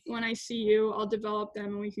point when I see you, I'll develop them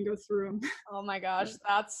and we can go through them. Oh my gosh,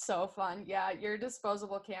 that's so fun. Yeah, your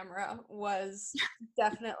disposable camera was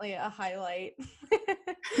definitely a highlight.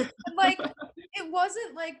 Like, it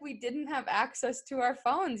wasn't like we didn't have access to our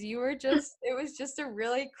phones. It was just a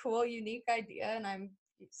really cool, unique idea, and I'm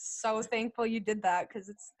so thankful you did that, because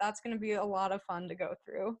that's going to be a lot of fun to go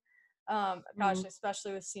through. Gosh,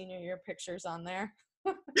 especially with senior year pictures on there.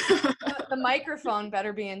 The microphone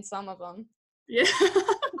better be in some of them. Yeah.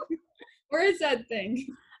 Where is that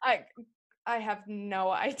thing? I have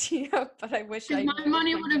no idea, but I wish I knew. My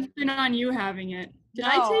money would have been on you having it. Did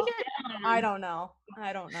I take it? I don't know.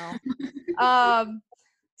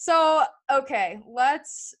 So, okay,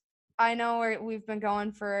 I know we've been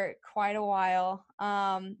going for quite a while,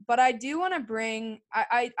 but I do want to bring,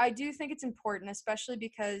 I do think it's important, especially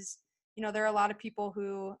because, you know, there are a lot of people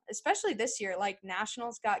who, especially this year, like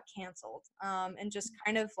nationals got canceled, and just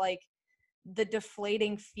kind of like the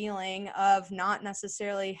deflating feeling of not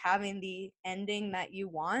necessarily having the ending that you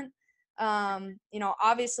want. You know,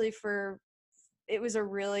 obviously it was a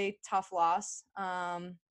really tough loss.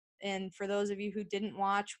 And for those of you who didn't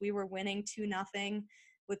watch, we were winning 2-0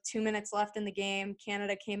 with 2 minutes left in the game.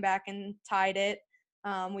 Canada came back and tied it.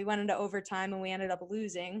 We went into overtime and we ended up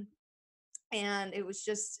losing. And it was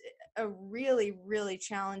just a really, really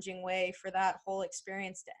challenging way for that whole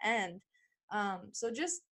experience to end. So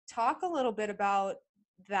just talk a little bit about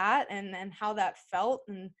that and how that felt,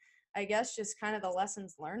 and I guess just kind of the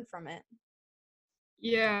lessons learned from it.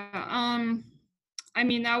 Yeah, I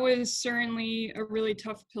mean, that was certainly a really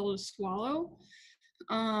tough pill to swallow.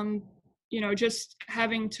 You know, just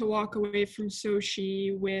having to walk away from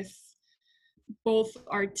Sochi with both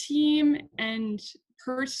our team and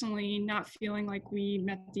personally not feeling like we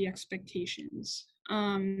met the expectations.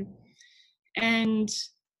 And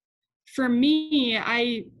for me,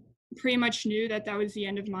 I pretty much knew that was the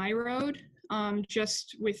end of my road,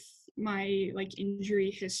 just with my like injury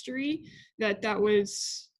history, that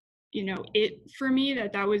was, you know, it for me,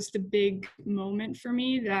 that was the big moment for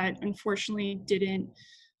me that unfortunately didn't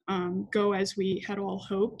go as we had all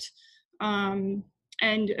hoped. And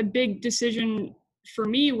a big decision for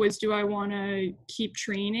me was, do I want to keep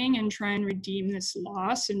training and try and redeem this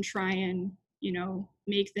loss and try and, you know,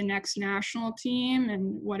 make the next national team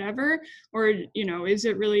and whatever, or, you know, is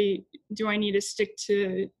it really, do I need to stick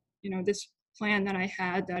to, you know, this plan that I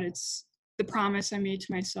had, that it's the promise I made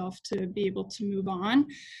to myself to be able to move on.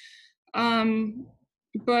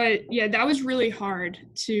 But yeah, that was really hard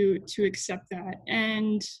to accept that.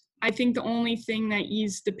 And I think the only thing that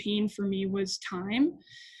eased the pain for me was time.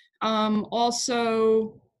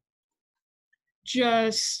 Also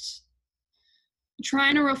just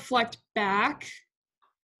trying to reflect back,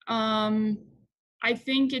 I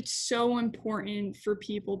think it's so important for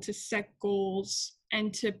people to set goals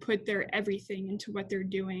and to put their everything into what they're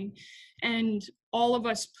doing. And all of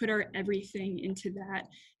us put our everything into that.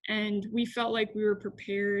 And we felt like we were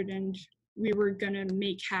prepared and we were going to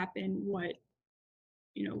make happen what,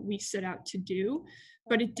 we set out to do,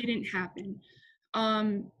 but it didn't happen.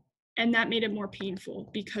 And that made it more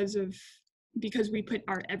painful because we put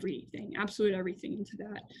our everything, absolute everything into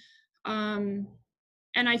that.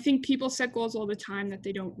 And I think people set goals all the time that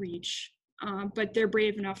they don't reach, but they're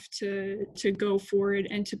brave enough to go for it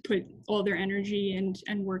and to put all their energy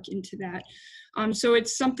and work into that. So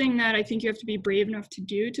it's something that I think you have to be brave enough to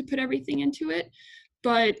do, to put everything into it,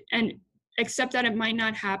 and accept that it might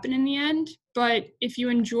not happen in the end. But if you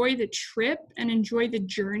enjoy the trip and enjoy the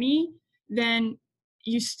journey, then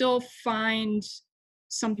you still find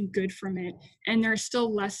something good from it, and there are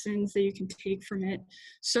still lessons that you can take from it.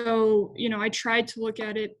 So I tried to look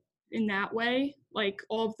at it in that way, like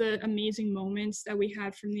all of the amazing moments that we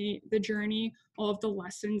had from the journey, all of the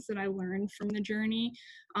lessons that I learned from the journey,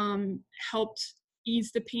 helped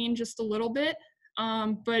ease the pain just a little bit,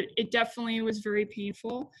 but it definitely was very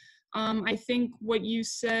painful. I think what you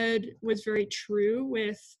said was very true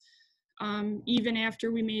with, even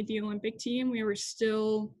after we made the Olympic team, we were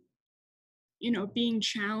still being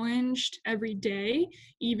challenged every day.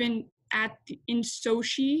 Even in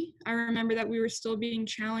Sochi, I remember that we were still being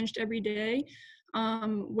challenged every day,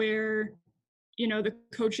 where the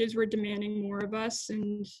coaches were demanding more of us,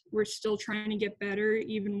 and we're still trying to get better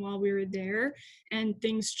even while we were there. And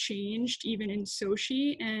things changed even in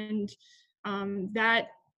Sochi, and that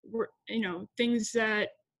were things that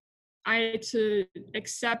I had to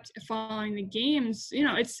accept following the games.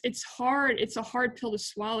 It's hard. It's a hard pill to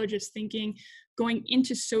swallow, just thinking going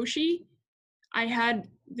into Sochi, I had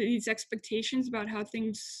these expectations about how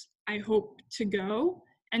things I hope to go,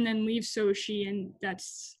 and then leave Sochi, and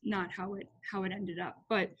that's not how it ended up.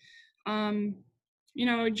 But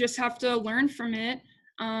just have to learn from it.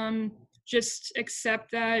 Just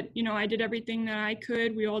accept that I did everything that I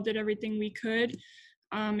could. We all did everything we could.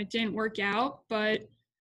 It didn't work out, but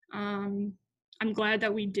I'm glad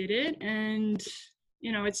that we did it, and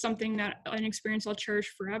it's something that an experience I'll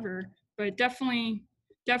cherish forever. But definitely,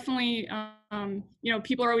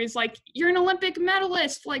 people are always like, "You're an Olympic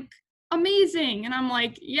medalist, like amazing," and I'm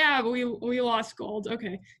like, "Yeah, but we lost gold."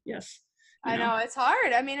 Okay, yes. I know it's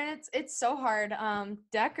hard. I mean, it's so hard.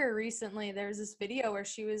 Decker recently, there was this video where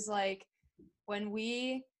she was like, when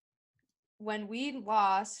we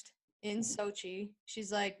lost in Sochi,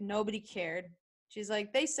 she's like, nobody cared. She's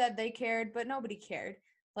like, they said they cared, but nobody cared.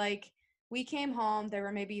 Like, we came home, there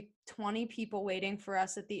were maybe 20 people waiting for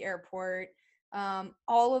us at the airport.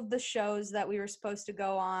 All of the shows that we were supposed to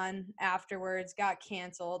go on afterwards got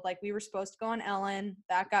canceled. Like, we were supposed to go on Ellen,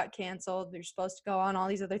 that got canceled. We were supposed to go on all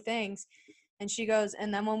these other things. And she goes,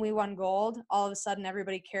 and then when we won gold, all of a sudden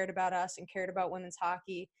everybody cared about us and cared about women's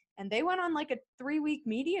hockey. And they went on like a 3-week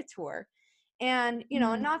media tour. And,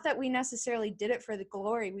 not that we necessarily did it for the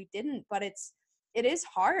glory, we didn't, but it is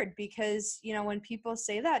hard because, when people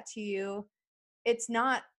say that to you, it's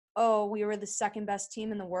not, oh, we were the second best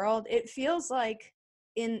team in the world. It feels like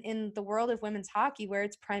in the world of women's hockey, where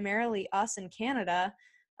it's primarily us in Canada,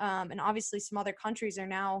 and obviously some other countries are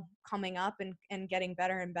now coming up and getting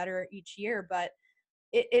better and better each year, but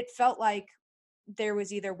it felt like there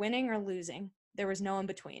was either winning or losing. There was no in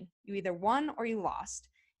between. You either won or you lost.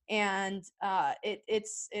 And it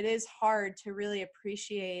is hard to really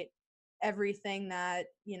appreciate everything that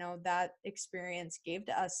that experience gave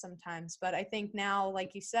to us sometimes. But I think now,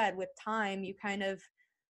 like you said, with time, you kind of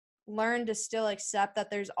learn to still accept that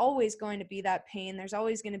there's always going to be that pain. There's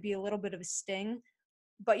always going to be a little bit of a sting,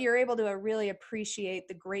 but you're able to really appreciate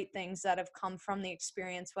the great things that have come from the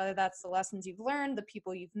experience, whether that's the lessons you've learned, the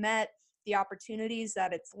people you've met, the opportunities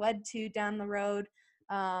that it's led to down the road.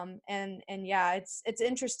 And yeah, it's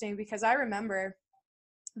interesting because I remember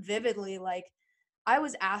vividly, like, I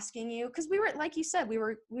was asking you, because we were, like you said, we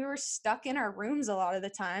were stuck in our rooms a lot of the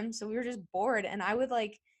time, so we were just bored, and I would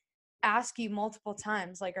like ask you multiple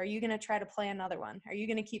times, like, are you going to try to play another one? Are you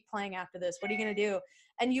going to keep playing after this? What are you going to do?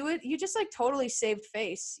 And you just like totally saved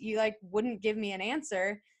face. You like wouldn't give me an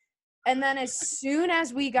answer. And then as soon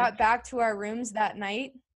as we got back to our rooms that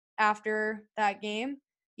night after that game,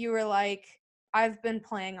 you were like, I've been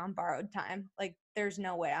playing on borrowed time. Like, there's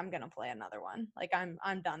no way I'm going to play another one. Like,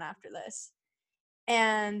 I'm done after this.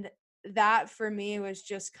 And that for me was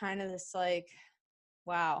just kind of this like,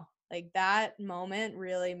 wow, like that moment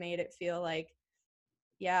really made it feel like,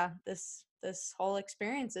 yeah, this whole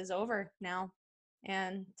experience is over now.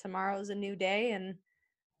 and tomorrow's a new day, and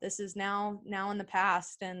this is now in the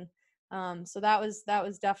past. And so that was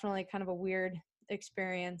definitely kind of a weird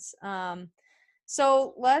experience.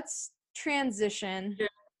 So let's transition.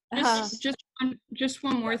 Yeah. Just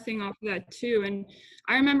one more thing off of that too. And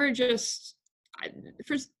I remember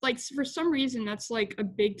for some reason that's like a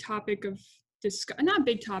big topic of not a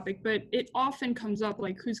big topic, but it often comes up,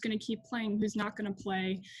 like who's going to keep playing, who's not going to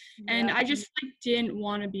play. And Yeah. I just like didn't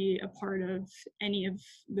want to be a part of any of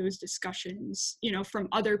those discussions, you know, from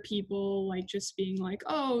other people, like just being like,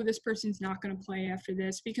 oh, this person's not going to play after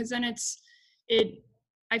this, because then it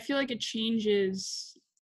I feel like it changes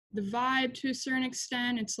the vibe to a certain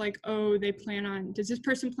extent. It's like, oh, does this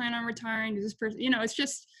person plan on retiring? Does this person, you know, it's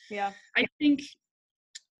just, Yeah. I think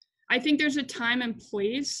there's a time and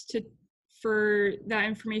place for that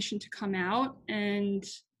information to come out. And,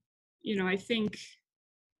 you know, I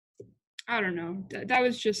don't know, that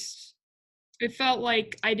was just, it felt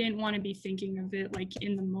like I didn't want to be thinking of it like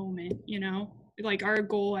in the moment, you know, like our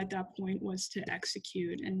goal at that point was to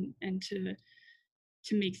execute and to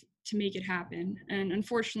make it happen. And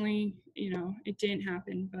unfortunately, you know, it didn't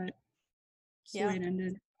happen, but it's the way it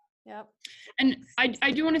ended. Yep. And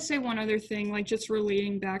I do want to say one other thing, like just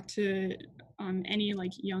relating back to any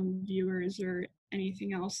like young viewers or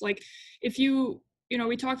anything else. Like if you know,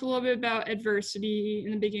 we talked a little bit about adversity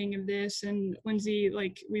in the beginning of this, and Lindsay,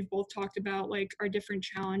 like we've both talked about like our different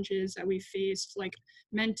challenges that we faced, like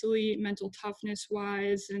mental toughness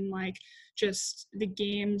wise, and like just the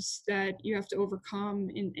games that you have to overcome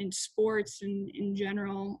in sports and in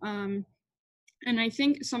general. And I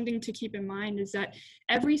think something to keep in mind is that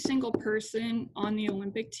every single person on the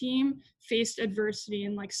Olympic team faced adversity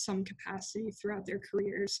in like some capacity throughout their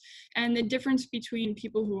careers. And the difference between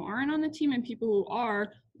people who aren't on the team and people who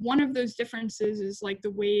are, one of those differences is like the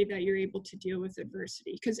way that you're able to deal with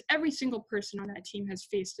adversity. Because every single person on that team has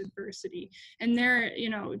faced adversity. And they're, you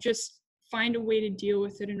know, just find a way to deal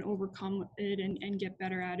with it and overcome it and get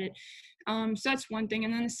better at it. So that's one thing.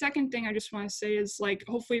 And then the second thing I just want to say is like,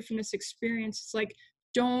 hopefully from this experience, it's like,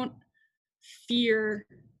 don't fear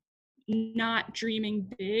not dreaming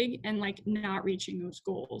big and like not reaching those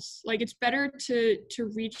goals. Like it's better to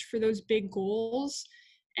reach for those big goals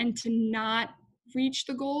and to not reach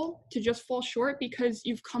the goal, to just fall short, because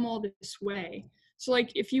you've come all this way. So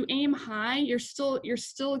like if you aim high, you're still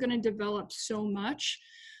going to develop so much,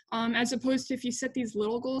 as opposed to if you set these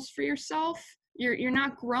little goals for yourself, you're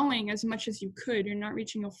not growing as much as you could. You're not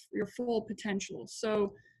reaching your full potential.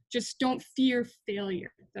 So just don't fear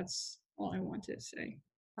failure. That's all I want to say.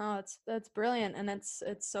 Oh, that's brilliant, and it's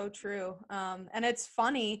so true. And it's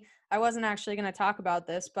funny. I wasn't actually going to talk about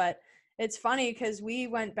this, but it's funny because we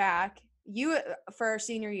went back. You for our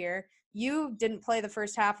senior year, you didn't play the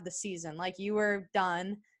first half of the season. Like you were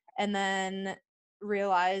done, and then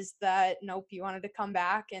realized that nope, you wanted to come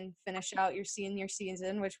back and finish out your senior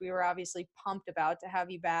season, which we were obviously pumped about to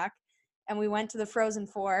have you back. And we went to the Frozen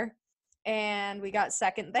Four, and we got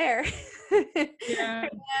second there. Yeah.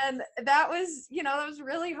 And that was, you know, that was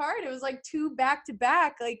really hard. It was like 2 back to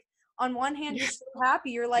back. Like on one hand, you're so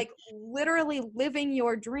happy, you're like literally living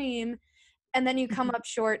your dream, and then you come up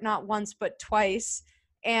short not once but twice.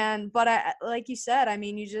 And but I, like you said, I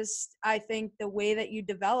mean, I think the way that you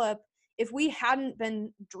develop, if we hadn't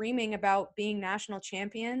been dreaming about being national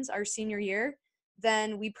champions our senior year,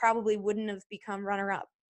 then we probably wouldn't have become runner up.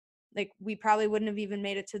 Like we probably wouldn't have even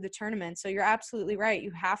made it to the tournament. So you're absolutely right.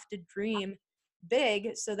 You have to dream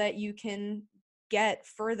big so that you can get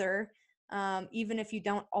further, even if you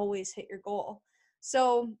don't always hit your goal.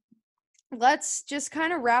 So let's just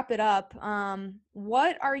kind of wrap it up.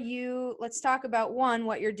 Let's talk about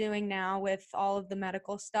what you're doing now with all of the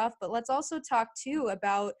medical stuff, but let's also talk too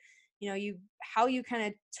about, you know, how you kind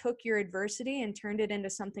of took your adversity and turned it into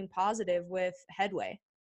something positive with Headway.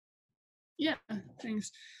 Yeah,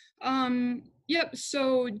 thanks. Yep.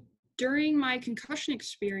 So during my concussion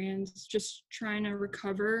experience, just trying to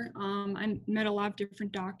recover, I met a lot of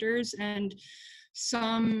different doctors, and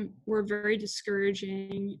some were very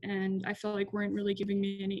discouraging, and I felt like weren't really giving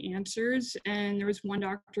me any answers. And there was one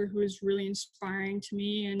doctor who was really inspiring to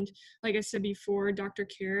me. And like I said before, Dr.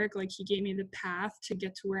 Carrick, like he gave me the path to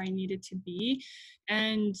get to where I needed to be.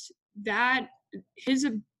 And that his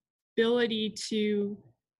ability to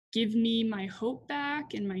give me my hope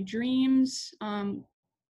back and my dreams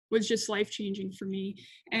was just life-changing for me.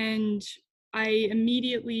 And I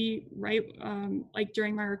immediately, like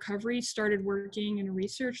during my recovery, started working in a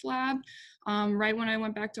research lab. Right when I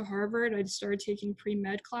went back to Harvard, I started taking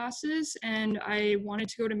pre-med classes, and I wanted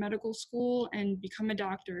to go to medical school and become a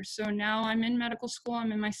doctor. So now I'm in medical school.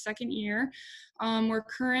 I'm in my second year. We're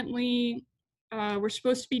currently we're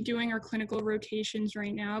supposed to be doing our clinical rotations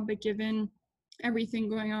right now, but given everything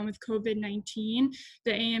going on with COVID-19,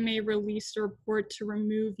 the AMA released a report to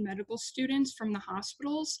remove medical students from the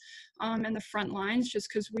hospitals and the front lines, just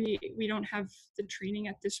because we don't have the training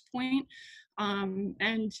at this point.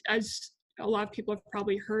 And as a lot of people have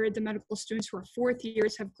probably heard, the medical students who are fourth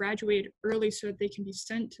years have graduated early so that they can be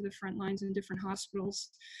sent to the front lines in different hospitals.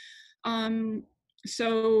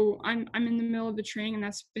 So I'm in the middle of the training, and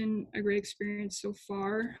that's been a great experience so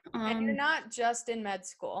far. And you're not just in med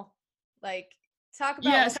school. Like, talk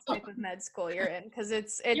about Yes. what type of med school you're in, because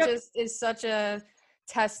it Yep. just is such a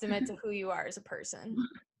testament to who you are as a person.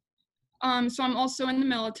 So I'm also in the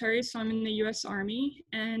military, so I'm in the U.S. Army,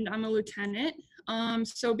 and I'm a lieutenant.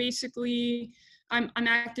 So basically, I'm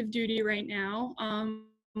active duty right now.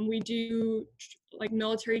 We do like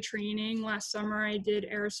military training. Last summer, I did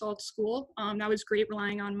air assault school. That was great,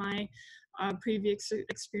 relying on my previous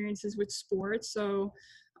experiences with sports. So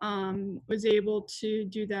was able to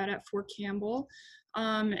do that at Fort Campbell.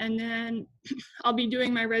 And then I'll be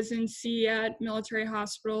doing my residency at military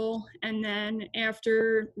hospital. And then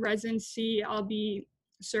after residency, I'll be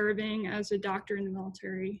serving as a doctor in the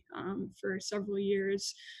military for several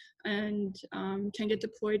years and can get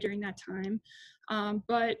deployed during that time.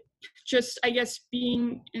 But just, I guess,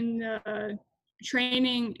 being in the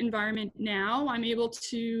training environment now, I'm able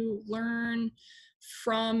to learn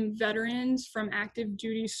from veterans, from active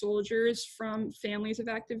duty soldiers, from families of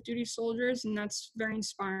active duty soldiers, and that's very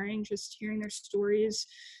inspiring, just hearing their stories.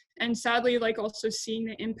 And sadly, like, also seeing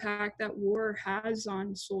the impact that war has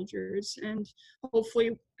on soldiers. And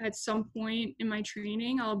hopefully at some point in my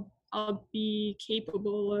training, I'll be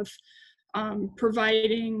capable of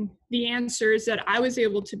providing the answers that I was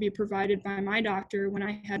able to be provided by my doctor when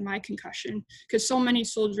I had my concussion, because so many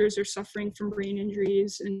soldiers are suffering from brain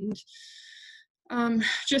injuries and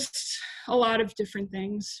just a lot of different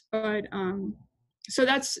things. But so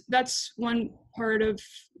that's one part of,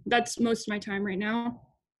 that's most of my time right now.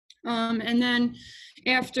 And then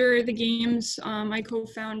after the games, I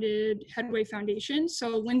co-founded Headway Foundation.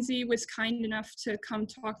 So Lindsay was kind enough to come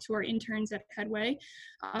talk to our interns at Headway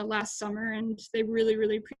last summer, and they really,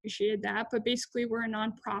 really appreciated that. But basically, we're a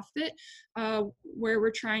nonprofit where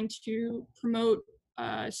we're trying to promote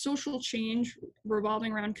social change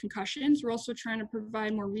revolving around concussions. We're also trying to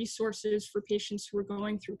provide more resources for patients who are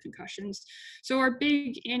going through concussions. So our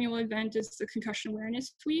big annual event is the Concussion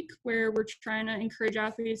Awareness Week, where we're trying to encourage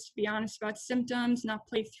athletes to be honest about symptoms, not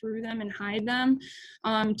play through them and hide them,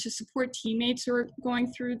 to support teammates who are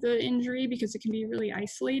going through the injury, because it can be really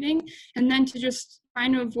isolating, and then to just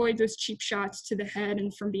trying to avoid those cheap shots to the head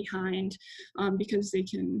and from behind, because they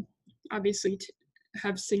can obviously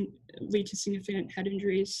lead to significant head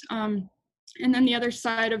injuries. And then the other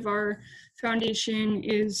side of our foundation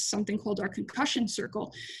is something called our Concussion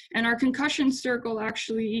Circle. And our Concussion Circle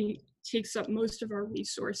actually takes up most of our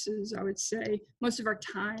resources, I would say, most of our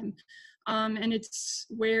time. And it's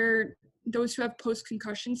where those who have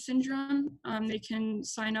post-concussion syndrome, they can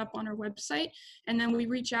sign up on our website, and then we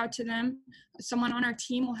reach out to them. Someone on our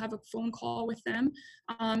team will have a phone call with them,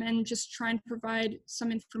 and just try and provide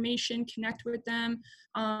some information, connect with them.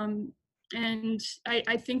 And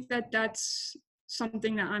I think that that's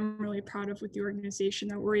something that I'm really proud of with the organization,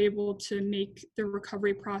 that we're able to make the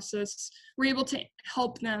recovery process, we're able to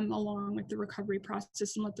help them along with the recovery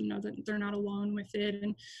process and let them know that they're not alone with it,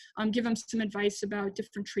 and give them some advice about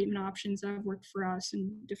different treatment options that have worked for us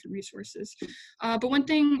and different resources. But one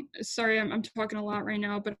thing, sorry, I'm talking a lot right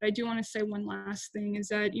now, but I do want to say one last thing, is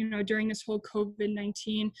that, during this whole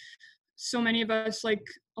COVID-19, so many of us, like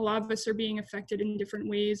a lot of us, are being affected in different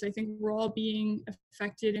ways. I think we're all being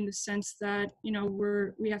affected in the sense that,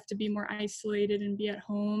 we have to be more isolated and be at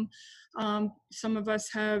home. Some of us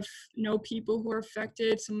have know people who are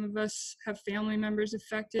affected. Some of us have family members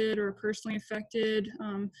affected or personally affected,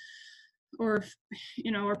 or,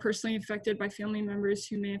 are personally affected by family members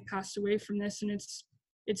who may have passed away from this. And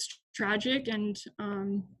it's tragic. And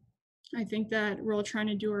I think that we're all trying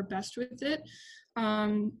to do our best with it.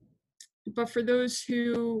 But for those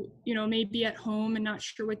who, may be at home and not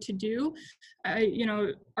sure what to do,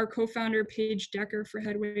 our co-founder, Paige Decker for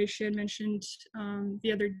Headway, she had mentioned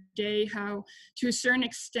the other day how, to a certain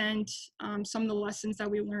extent, some of the lessons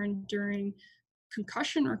that we learned during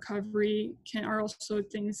concussion recovery are also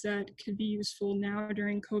things that could be useful now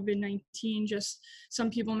during COVID-19. Just some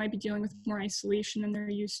people might be dealing with more isolation than they're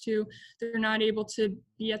used to. They're not able to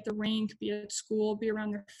be at the rink, be at school, be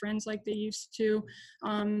around their friends like they used to,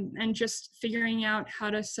 and just figuring out how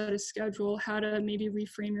to set a schedule, how to maybe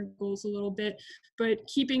reframe your goals a little bit, but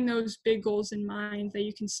keeping those big goals in mind that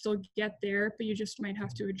you can still get there, but you just might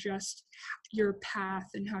have to adjust your path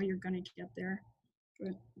and how you're going to get there.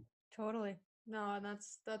 Good. Totally. No, and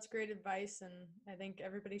that's great advice. And I think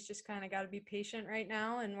everybody's just kind of got to be patient right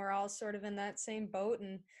now. And we're all sort of in that same boat.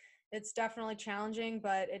 And it's definitely challenging,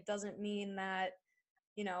 but it doesn't mean that,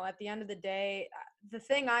 at the end of the day, the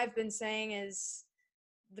thing I've been saying is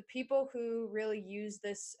the people who really use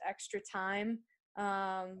this extra time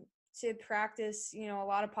to practice, a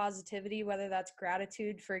lot of positivity, whether that's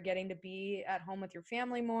gratitude for getting to be at home with your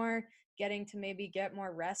family more, getting to maybe get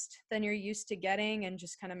more rest than you're used to getting and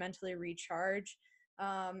just kind of mentally recharge,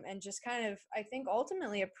 and just kind of, I think,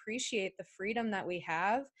 ultimately appreciate the freedom that we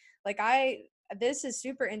have. Like this is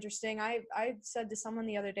super interesting. I said to someone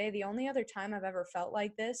the other day, the only other time I've ever felt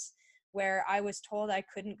like this where I was told I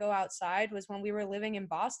couldn't go outside was when we were living in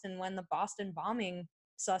Boston, when the Boston bombing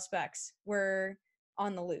suspects were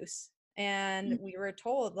on the loose. And we were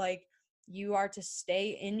told, like, you are to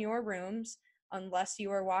stay in your rooms unless you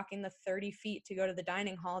are walking the 30 feet to go to the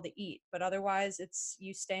dining hall to eat. But otherwise, it's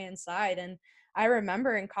you stay inside. And I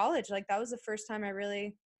remember in college, like, that was the first time I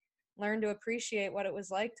really learned to appreciate what it was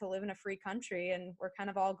like to live in a free country. And we're kind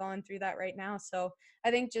of all going through that right now. So I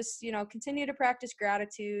think just, continue to practice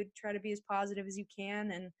gratitude, try to be as positive as you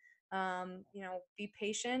can, and, be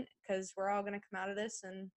patient, because we're all going to come out of this,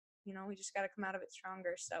 and, we just got to come out of it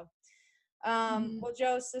stronger. So, well,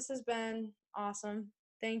 Jose, this has been awesome.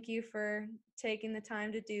 Thank you for taking the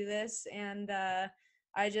time to do this. And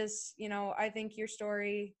I just, I think your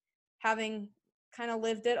story, having kind of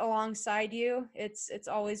lived it alongside you, it's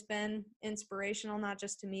always been inspirational, not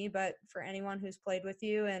just to me, but for anyone who's played with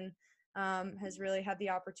you and has really had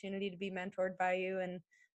the opportunity to be mentored by you. And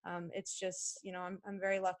it's just, I'm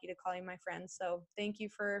very lucky to call you my friend. So thank you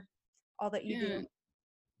for all that you do.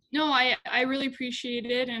 No, I really appreciate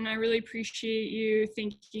it, and I really appreciate you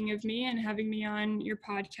thinking of me and having me on your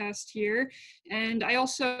podcast here. And I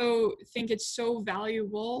also think it's so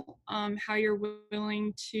valuable how you're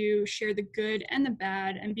willing to share the good and the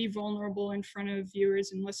bad and be vulnerable in front of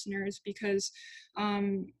viewers and listeners, because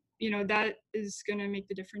that is going to make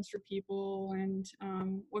the difference for people, and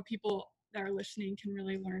what people that are listening can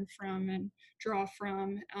really learn from and draw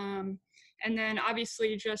from. And then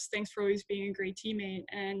obviously just thanks for always being a great teammate.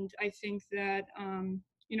 And I think that,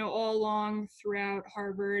 all along throughout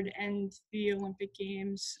Harvard and the Olympic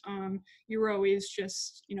Games, you were always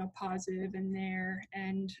just, positive and there,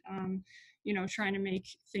 and, trying to make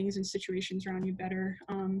things and situations around you better.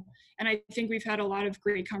 And I think we've had a lot of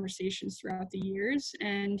great conversations throughout the years,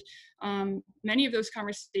 and many of those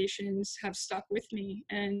conversations have stuck with me.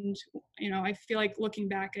 And, I feel like looking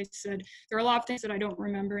back, I said, there are a lot of things that I don't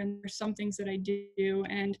remember, and there's some things that I do.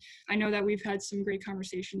 And I know that we've had some great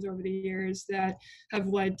conversations over the years that have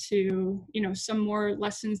led to, some more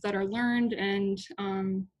lessons that are learned, and,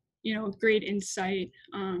 great insight.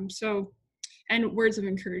 And words of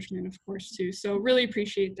encouragement, of course, too. So really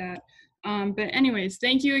appreciate that. But anyways,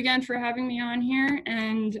 thank you again for having me on here,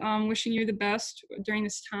 and wishing you the best during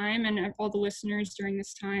this time, and all the listeners during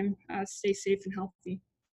this time. Stay safe and healthy.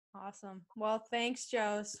 Awesome. Well, thanks,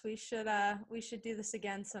 Jose. We should do this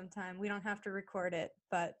again sometime. We don't have to record it,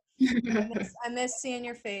 but I miss seeing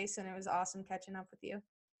your face, and it was awesome catching up with you.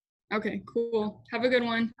 Okay, cool. Have a good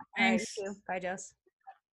one. Thanks. All right, you too. Bye, Jose.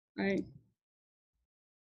 Bye.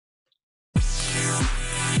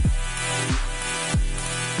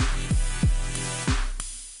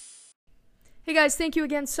 Hey guys, thank you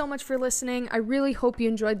again so much for listening. I really hope you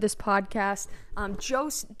enjoyed this podcast.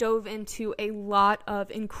 Jose dove into a lot of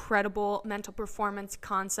incredible mental performance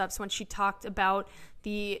concepts when she talked about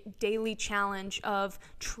the daily challenge of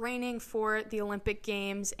training for the Olympic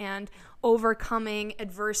Games and overcoming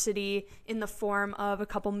adversity in the form of a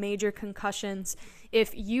couple major concussions.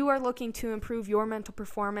 If you are looking to improve your mental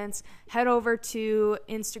performance, head over to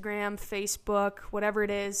Instagram, Facebook, whatever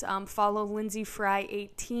it is, follow Lindsay Fry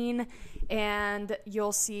 18, and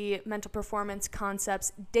you'll see mental performance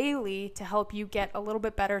concepts daily to help you get a little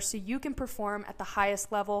bit better so you can perform at the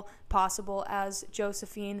highest level possible, as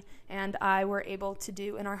Josephine and I were able to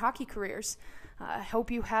do in our hockey careers. I hope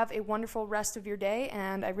you have a wonderful rest of your day,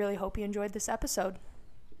 and I really hope you enjoyed this episode.